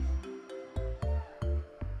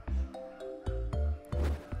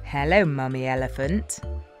 Hello, Mummy Elephant.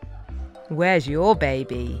 Where's your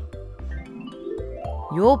baby?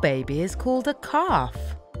 Your baby is called a calf.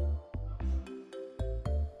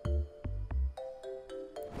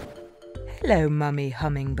 Hello, Mummy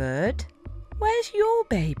Hummingbird. Where's your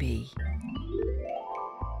baby?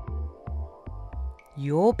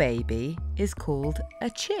 Your baby is called a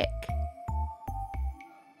chick.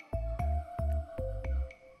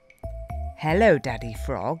 Hello, Daddy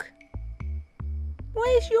Frog.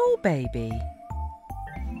 Where's your baby?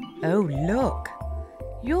 Oh, look.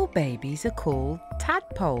 Your babies are called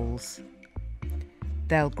tadpoles.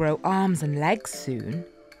 They'll grow arms and legs soon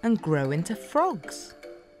and grow into frogs.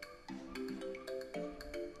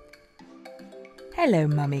 Hello,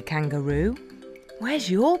 Mummy Kangaroo. Where's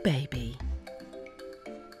your baby?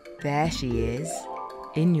 There she is,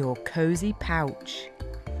 in your cosy pouch.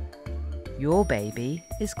 Your baby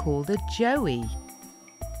is called a joey.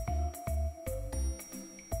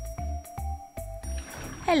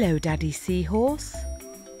 Hello, Daddy Seahorse.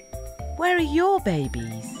 Where are your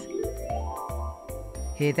babies?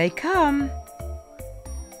 Here they come.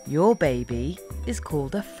 Your baby is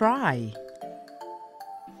called a fry.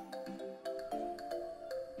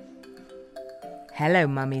 Hello,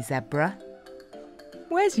 Mummy Zebra.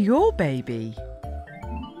 Where's your baby?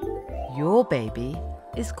 Your baby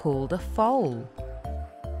is called a foal.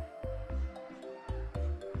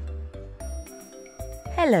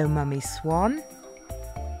 Hello, Mummy Swan.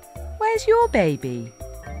 Where's your baby?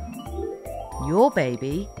 Your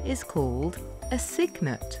baby is called a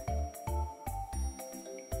cygnet.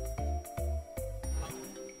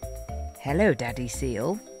 Hello, Daddy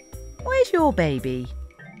Seal. Where's your baby?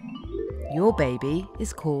 Your baby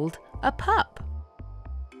is called a pup.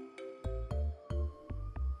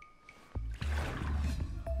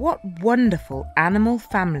 What wonderful animal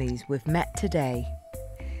families we've met today.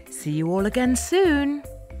 See you all again soon.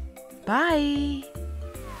 Bye.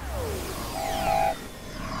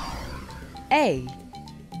 A.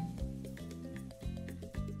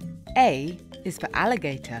 A is for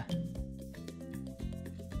alligator.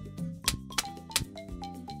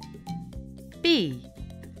 B.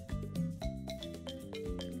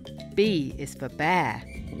 B is for bear.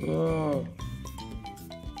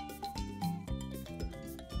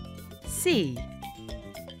 C.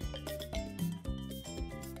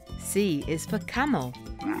 C is for camel.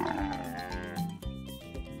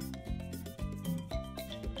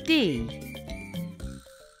 D.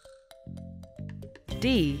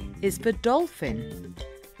 D is for dolphin.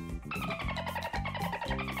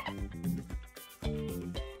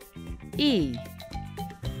 E.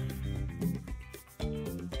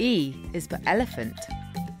 E is for elephant.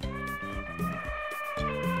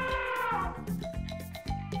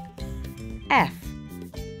 F.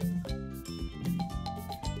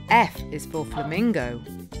 F is for flamingo.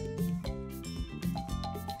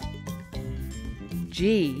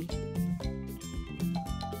 G.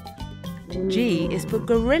 G is for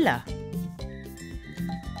gorilla.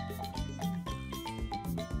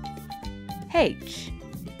 H.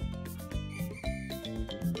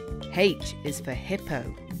 H is for hippo.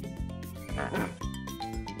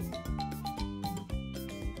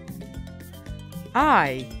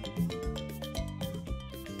 I.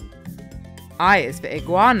 I is for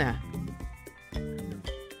iguana.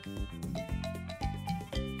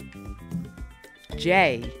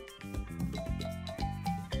 J.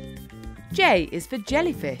 J is for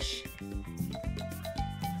jellyfish.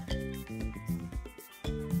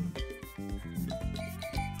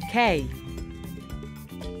 K.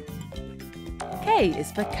 K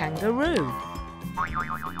is for kangaroo.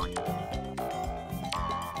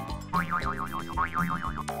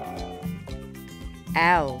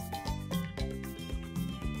 L.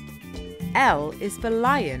 L is for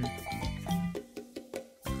lion.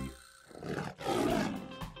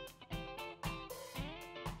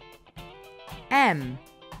 M.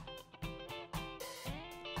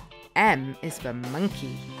 M is for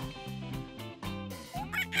monkey.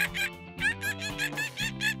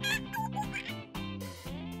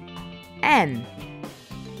 N.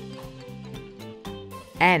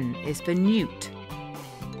 N is for newt.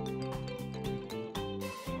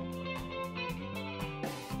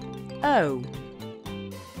 O.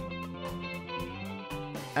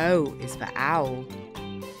 O is for owl.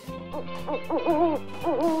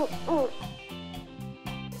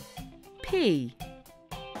 P.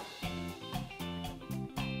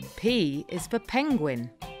 P is for penguin.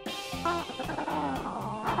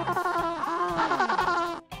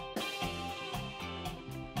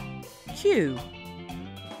 Q.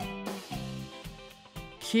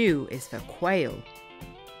 Q is for quail.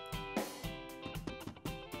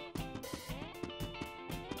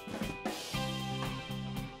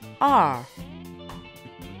 R.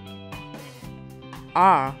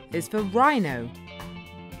 R is for rhino.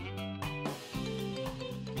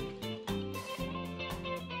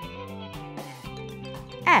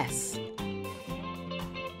 S.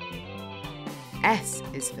 S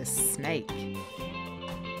is for snake.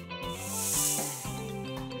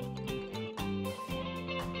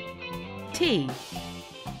 T.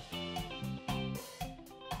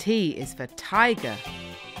 T is for tiger.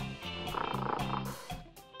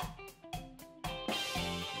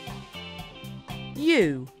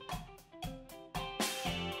 U.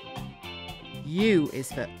 U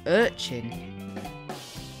is for urchin.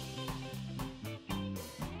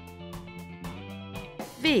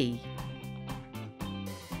 V.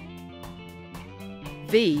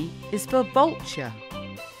 V is for vulture.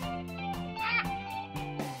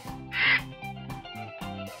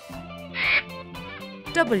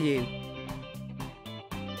 W.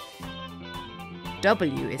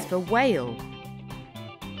 W is for whale.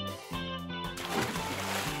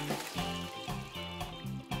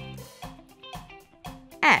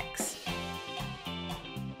 X.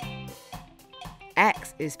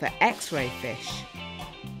 X is for X-ray fish.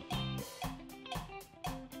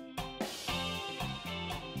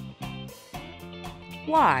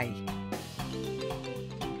 Y.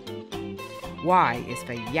 Y is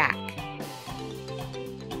for yak.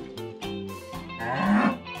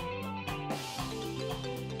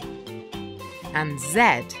 And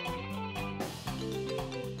Z.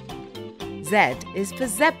 Z is for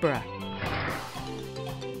zebra.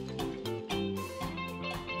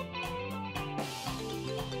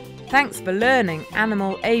 Thanks for learning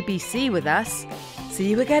Animal ABC with us. See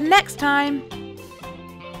you again next time.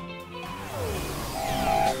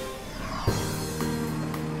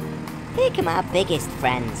 Here come our biggest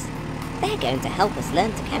friends. They're going to help us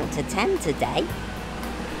learn to count to 10 today.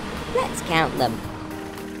 Let's count them.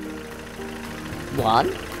 1,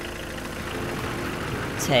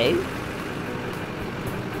 2,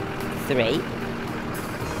 3,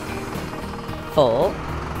 4,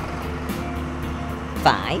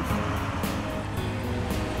 5,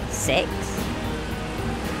 6,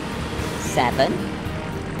 7,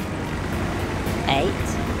 8,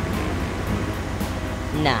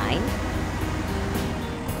 9,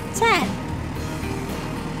 10.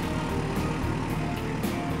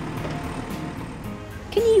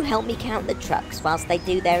 Can you help me count the trucks whilst they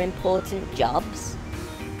do their important jobs?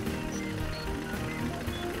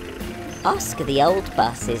 Oscar the old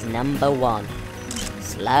bus is number 1.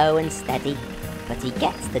 Slow and steady, but he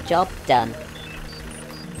gets the job done.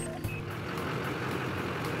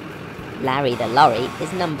 Larry the lorry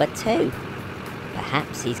is number 2.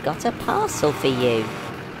 Perhaps he's got a parcel for you.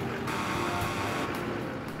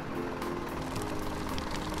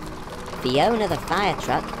 Fiona the fire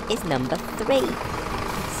truck is number 3,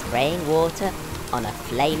 spraying water on a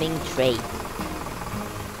flaming tree.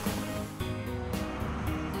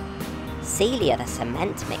 Celia the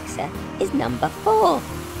cement mixer is number 4.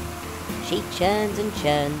 She churns and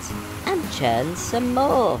churns and churns some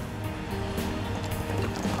more.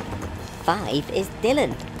 5 is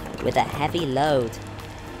Dylan with a heavy load,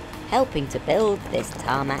 helping to build this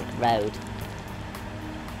tarmac road.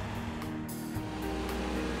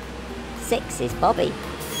 6 is Bobby.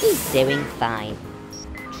 He's doing fine,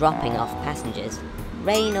 dropping off passengers,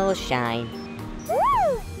 rain or shine.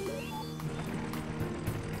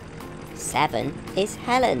 7 is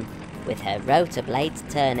Helen, with her rotor blades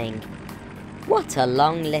turning. What a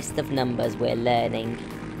long list of numbers we're learning.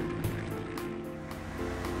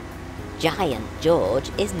 Giant George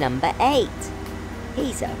is number 8.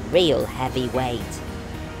 He's a real heavyweight.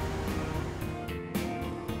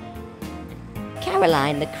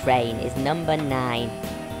 Caroline the crane is number 9,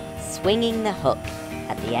 swinging the hook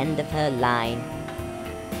at the end of her line.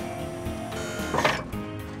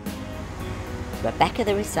 Rebecca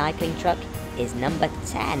the recycling truck is number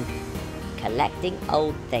 10, collecting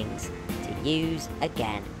old things to use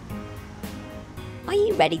again. Are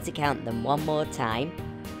you ready to count them one more time?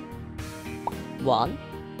 1,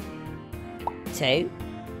 2,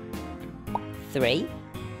 3,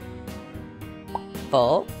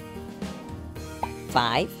 4,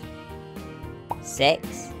 5,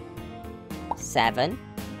 6, 7,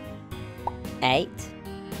 8,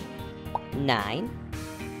 9,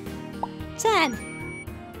 10.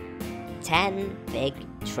 10 big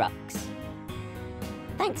trucks.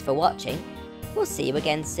 Thanks for watching. We'll see you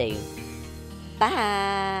again soon.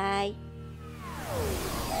 Bye!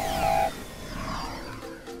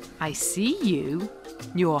 I see you.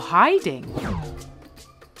 You're hiding.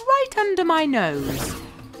 Right under my nose.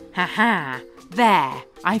 Ha ha! There,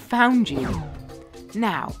 I found you.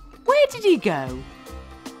 Now, where did he go?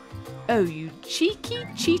 Oh, you cheeky,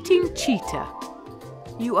 cheating cheater.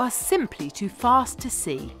 You are simply too fast to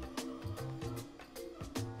see.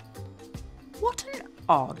 What an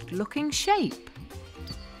odd-looking shape.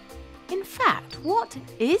 In fact, what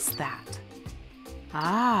is that?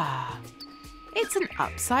 Ah, it's an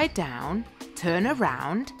upside-down,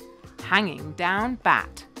 turn-around, hanging-down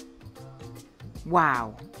bat.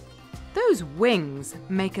 Wow, those wings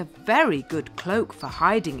make a very good cloak for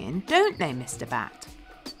hiding in, don't they, Mr. Bat?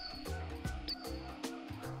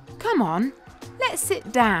 Come on, let's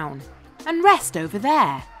sit down and rest over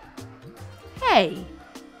there. Hey,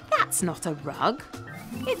 that's not a rug.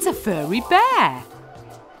 It's a furry bear.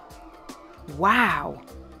 Wow,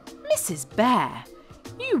 Mrs. Bear,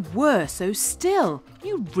 you were so still.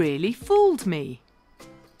 You really fooled me.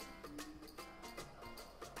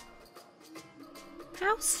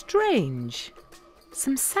 How strange.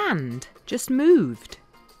 Some sand just moved.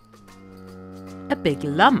 A big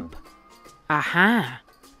lump. Aha!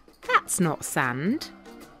 That's not sand.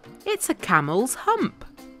 It's a camel's hump.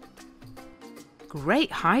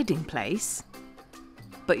 Great hiding place.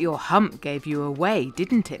 But your hump gave you away,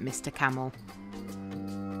 didn't it, Mr. Camel?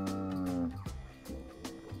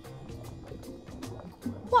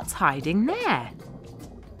 What's hiding there?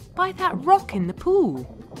 By that rock in the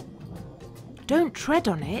pool. Don't tread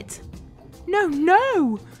on it. No,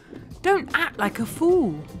 no! Don't act like a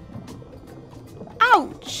fool.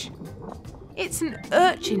 Ouch! It's an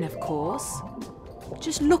urchin, of course.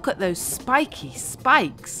 Just look at those spiky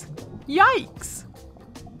spikes. Yikes!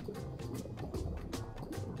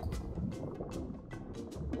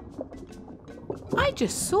 I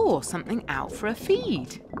just saw something out for a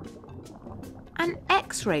feed. An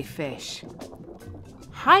X-ray fish.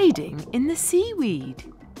 Hiding in the seaweed.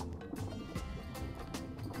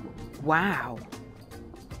 Wow.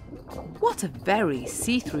 What a very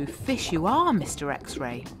see-through fish you are, Mr.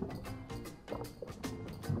 X-ray.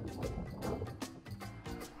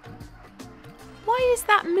 Why is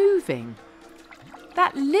that moving?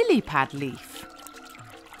 That lily pad leaf.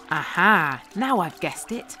 Aha, now I've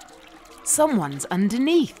guessed it. Someone's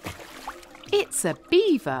underneath. It's a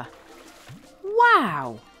beaver.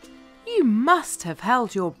 Wow, you must have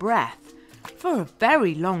held your breath for a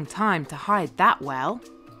very long time to hide that well.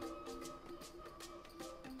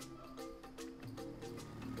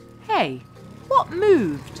 Hey, what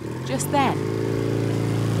moved just then?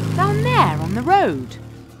 Down there on the road.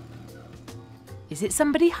 Is it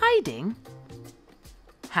somebody hiding?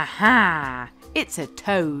 Ha ha! It's a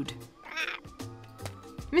toad.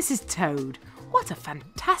 Mrs. Toad, what a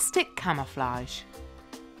fantastic camouflage.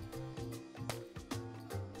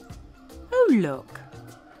 Oh look,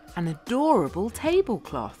 an adorable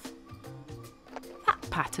tablecloth. That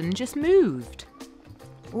pattern just moved.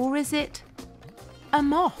 Or is it a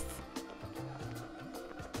moth?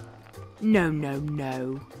 No, no,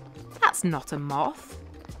 no. That's not a moth.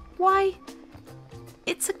 Why,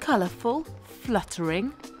 it's a colourful,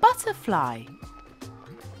 fluttering butterfly.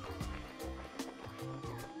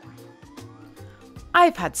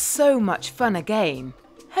 I've had so much fun again.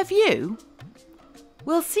 Have you?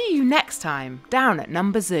 We'll see you next time down at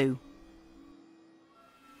Number Zoo.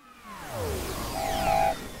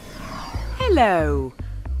 Hello,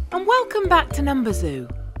 and welcome back to Number Zoo.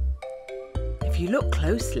 If you look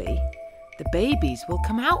closely, the babies will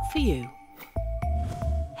come out for you.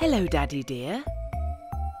 Hello, Daddy dear.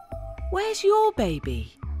 Where's your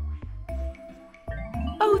baby?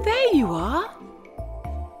 Oh, there you are.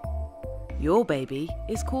 Your baby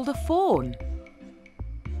is called a fawn.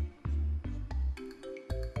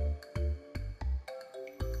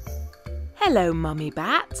 Hello, Mummy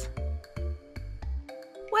Bat.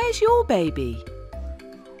 Where's your baby?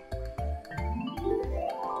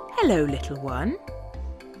 Hello, little one.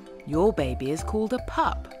 Your baby is called a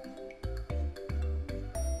pup.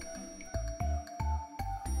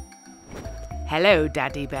 Hello,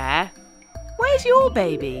 Daddy Bear. Where's your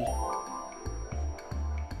baby?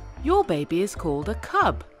 Your baby is called a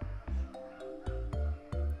cub.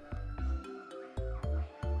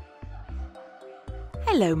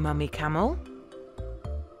 Hello, Mummy Camel.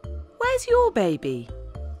 Where's your baby?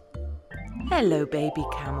 Hello, Baby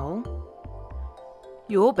Camel.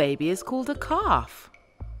 Your baby is called a calf.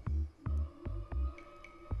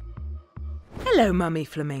 Hello, Mummy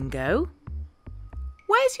Flamingo.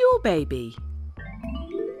 Where's your baby?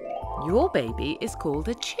 Your baby is called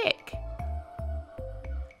a chick.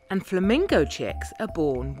 And flamingo chicks are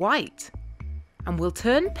born white. and will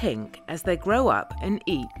turn pink as they grow up and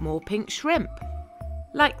eat more pink shrimp,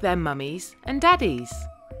 like their mummies and daddies.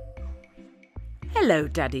 Hello,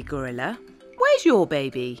 Daddy Gorilla. Where's your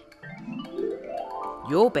baby?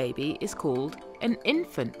 Your baby is called an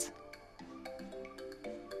infant.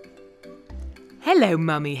 Hello,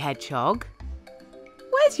 Mummy Hedgehog.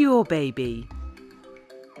 Where's your baby?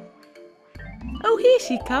 Oh, here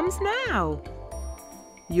she comes now.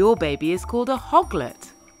 Your baby is called a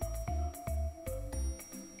hoglet.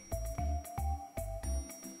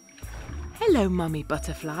 Hello, Mummy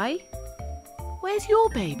Butterfly. Where's your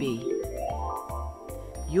baby?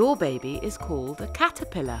 Your baby is called a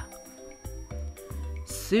caterpillar.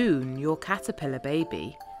 Soon your caterpillar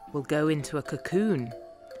baby will go into a cocoon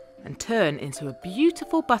and turn into a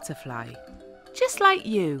beautiful butterfly, just like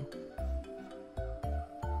you.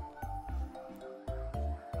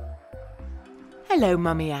 Hello,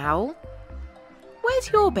 Mummy Owl.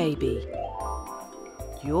 Where's your baby?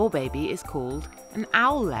 Your baby is called an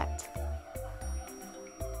owlet.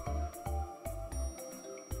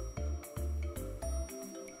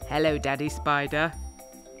 Hello, Daddy Spider.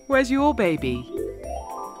 Where's your baby?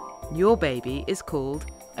 Your baby is called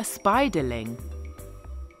a spiderling.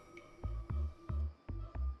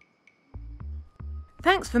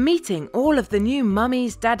 Thanks for meeting all of the new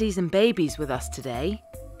mummies, daddies and babies with us today.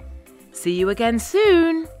 See you again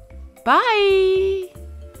soon. Bye.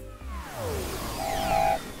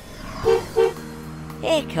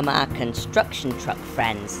 Here come our construction truck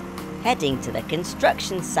friends, heading to the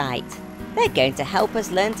construction site. They're going to help us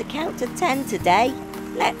learn to count to 10 today.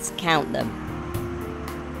 Let's count them.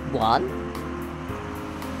 1,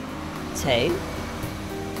 2,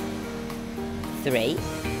 3,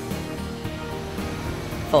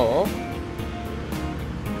 4,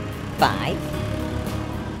 5,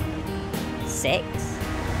 6,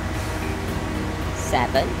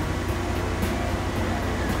 7,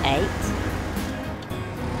 8,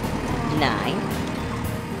 9,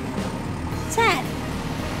 10.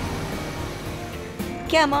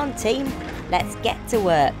 Come on, team, let's get to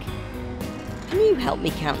work. Can you help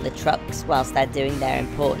me count the trucks whilst they're doing their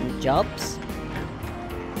important jobs?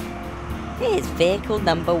 Here's vehicle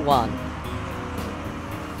number 1.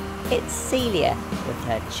 It's Celia with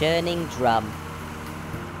her churning drum.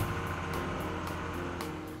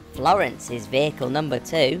 Florence is vehicle number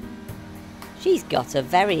 2. She's got a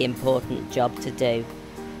very important job to do.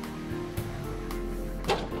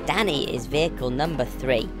 Danny is vehicle number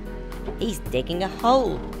 3. He's digging a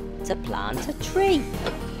hole to plant a tree.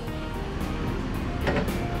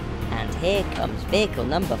 And here comes vehicle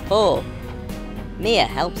number 4. Mia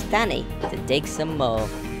helps Danny to dig some more.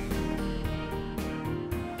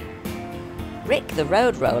 Rick the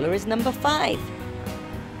road roller is number 5.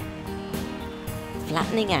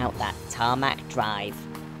 Flattening out that tarmac drive.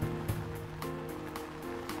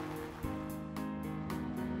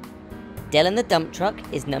 Dylan the dump truck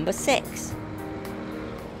is number 6.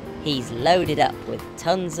 He's loaded up with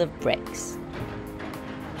tons of bricks.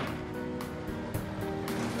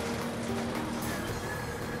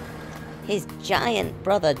 His giant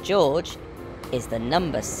brother George is the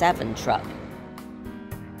number 7 truck,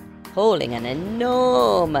 hauling an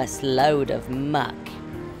enormous load of muck.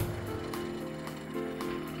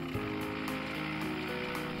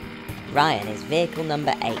 Ryan is vehicle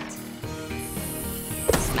number 8,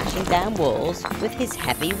 smashing down walls with his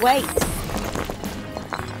heavy weight.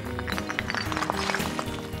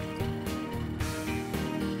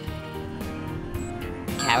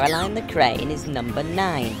 Caroline the crane is number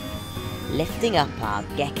 9, lifting up our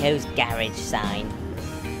Gecko's garage sign.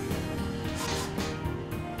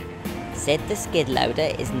 Sid the skid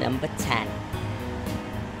loader is number 10,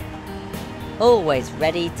 always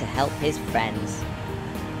ready to help his friends.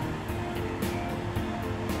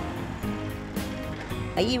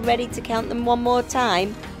 Are you ready to count them one more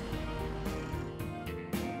time?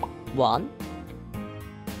 1,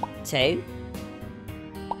 2,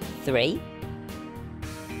 3,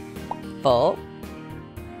 4,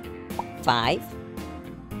 5,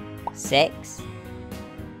 6,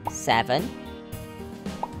 7,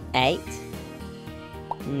 8,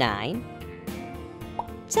 9,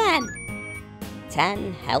 10.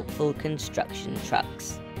 10 helpful construction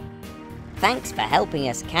trucks. Thanks for helping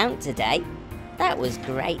us count today. That was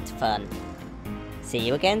great fun. See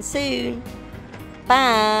you again soon.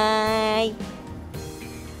 Bye.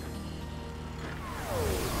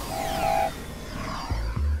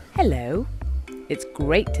 Hello. It's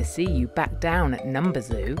great to see you back down at Number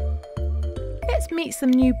Zoo. Let's meet some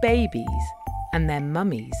new babies and their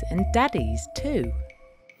mummies and daddies too.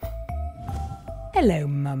 Hello,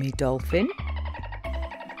 Mummy Dolphin.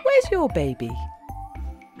 Where's your baby?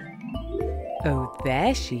 Oh,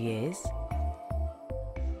 there she is.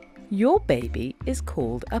 Your baby is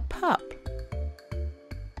called a pup.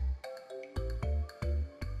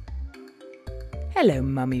 Hello,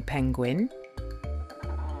 Mummy Penguin.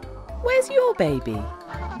 Where's your baby?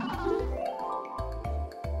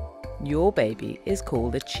 Your baby is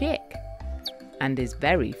called a chick and is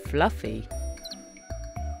very fluffy.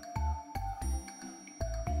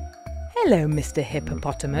 Hello, Mr.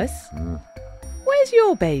 Hippopotamus. Where's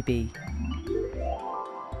your baby?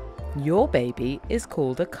 Your baby is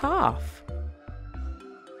called a calf.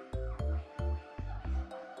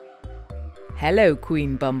 Hello,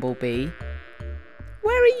 Queen Bumblebee.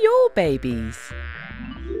 Where are your babies?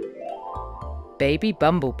 Baby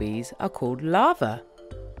bumblebees are called larvae.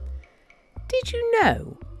 Did you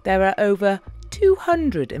know there are over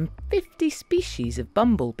 250 species of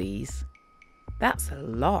bumblebees? That's a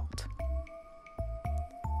lot.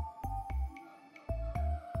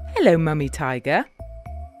 Hello, Mummy Tiger.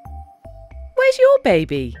 Where's your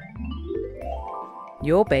baby?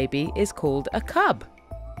 Your baby is called a cub.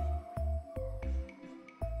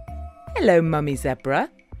 Hello, Mummy Zebra.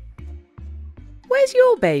 Where's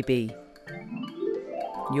your baby?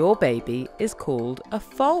 Your baby is called a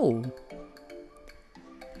foal.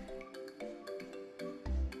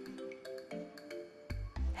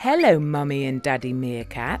 Hello, Mummy and Daddy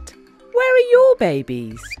Meerkat. Where are your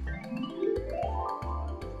babies?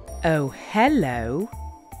 Oh, hello.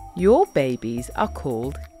 Your babies are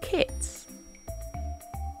called kits.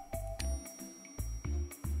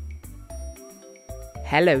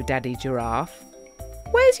 Hello, Daddy Giraffe.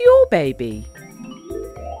 Where's your baby?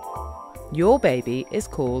 Your baby is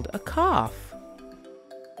called a calf.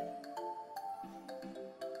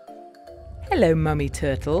 Hello, Mummy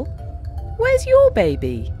Turtle. Where's your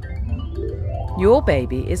baby? Your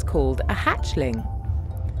baby is called a hatchling.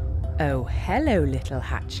 Oh, hello, little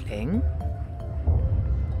hatchling.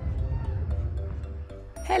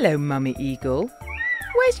 Hello, Mummy Eagle.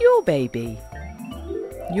 Where's your baby?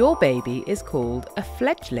 Your baby is called a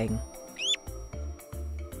fledgling.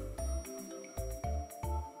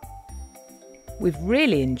 We've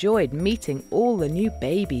really enjoyed meeting all the new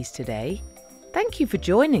babies today. Thank you for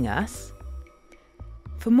joining us.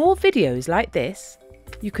 For more videos like this,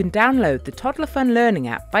 you can download the Toddler Fun Learning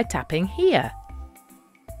app by tapping here.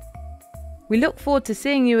 We look forward to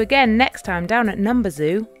seeing you again next time down at Number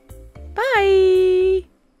Zoo. Bye!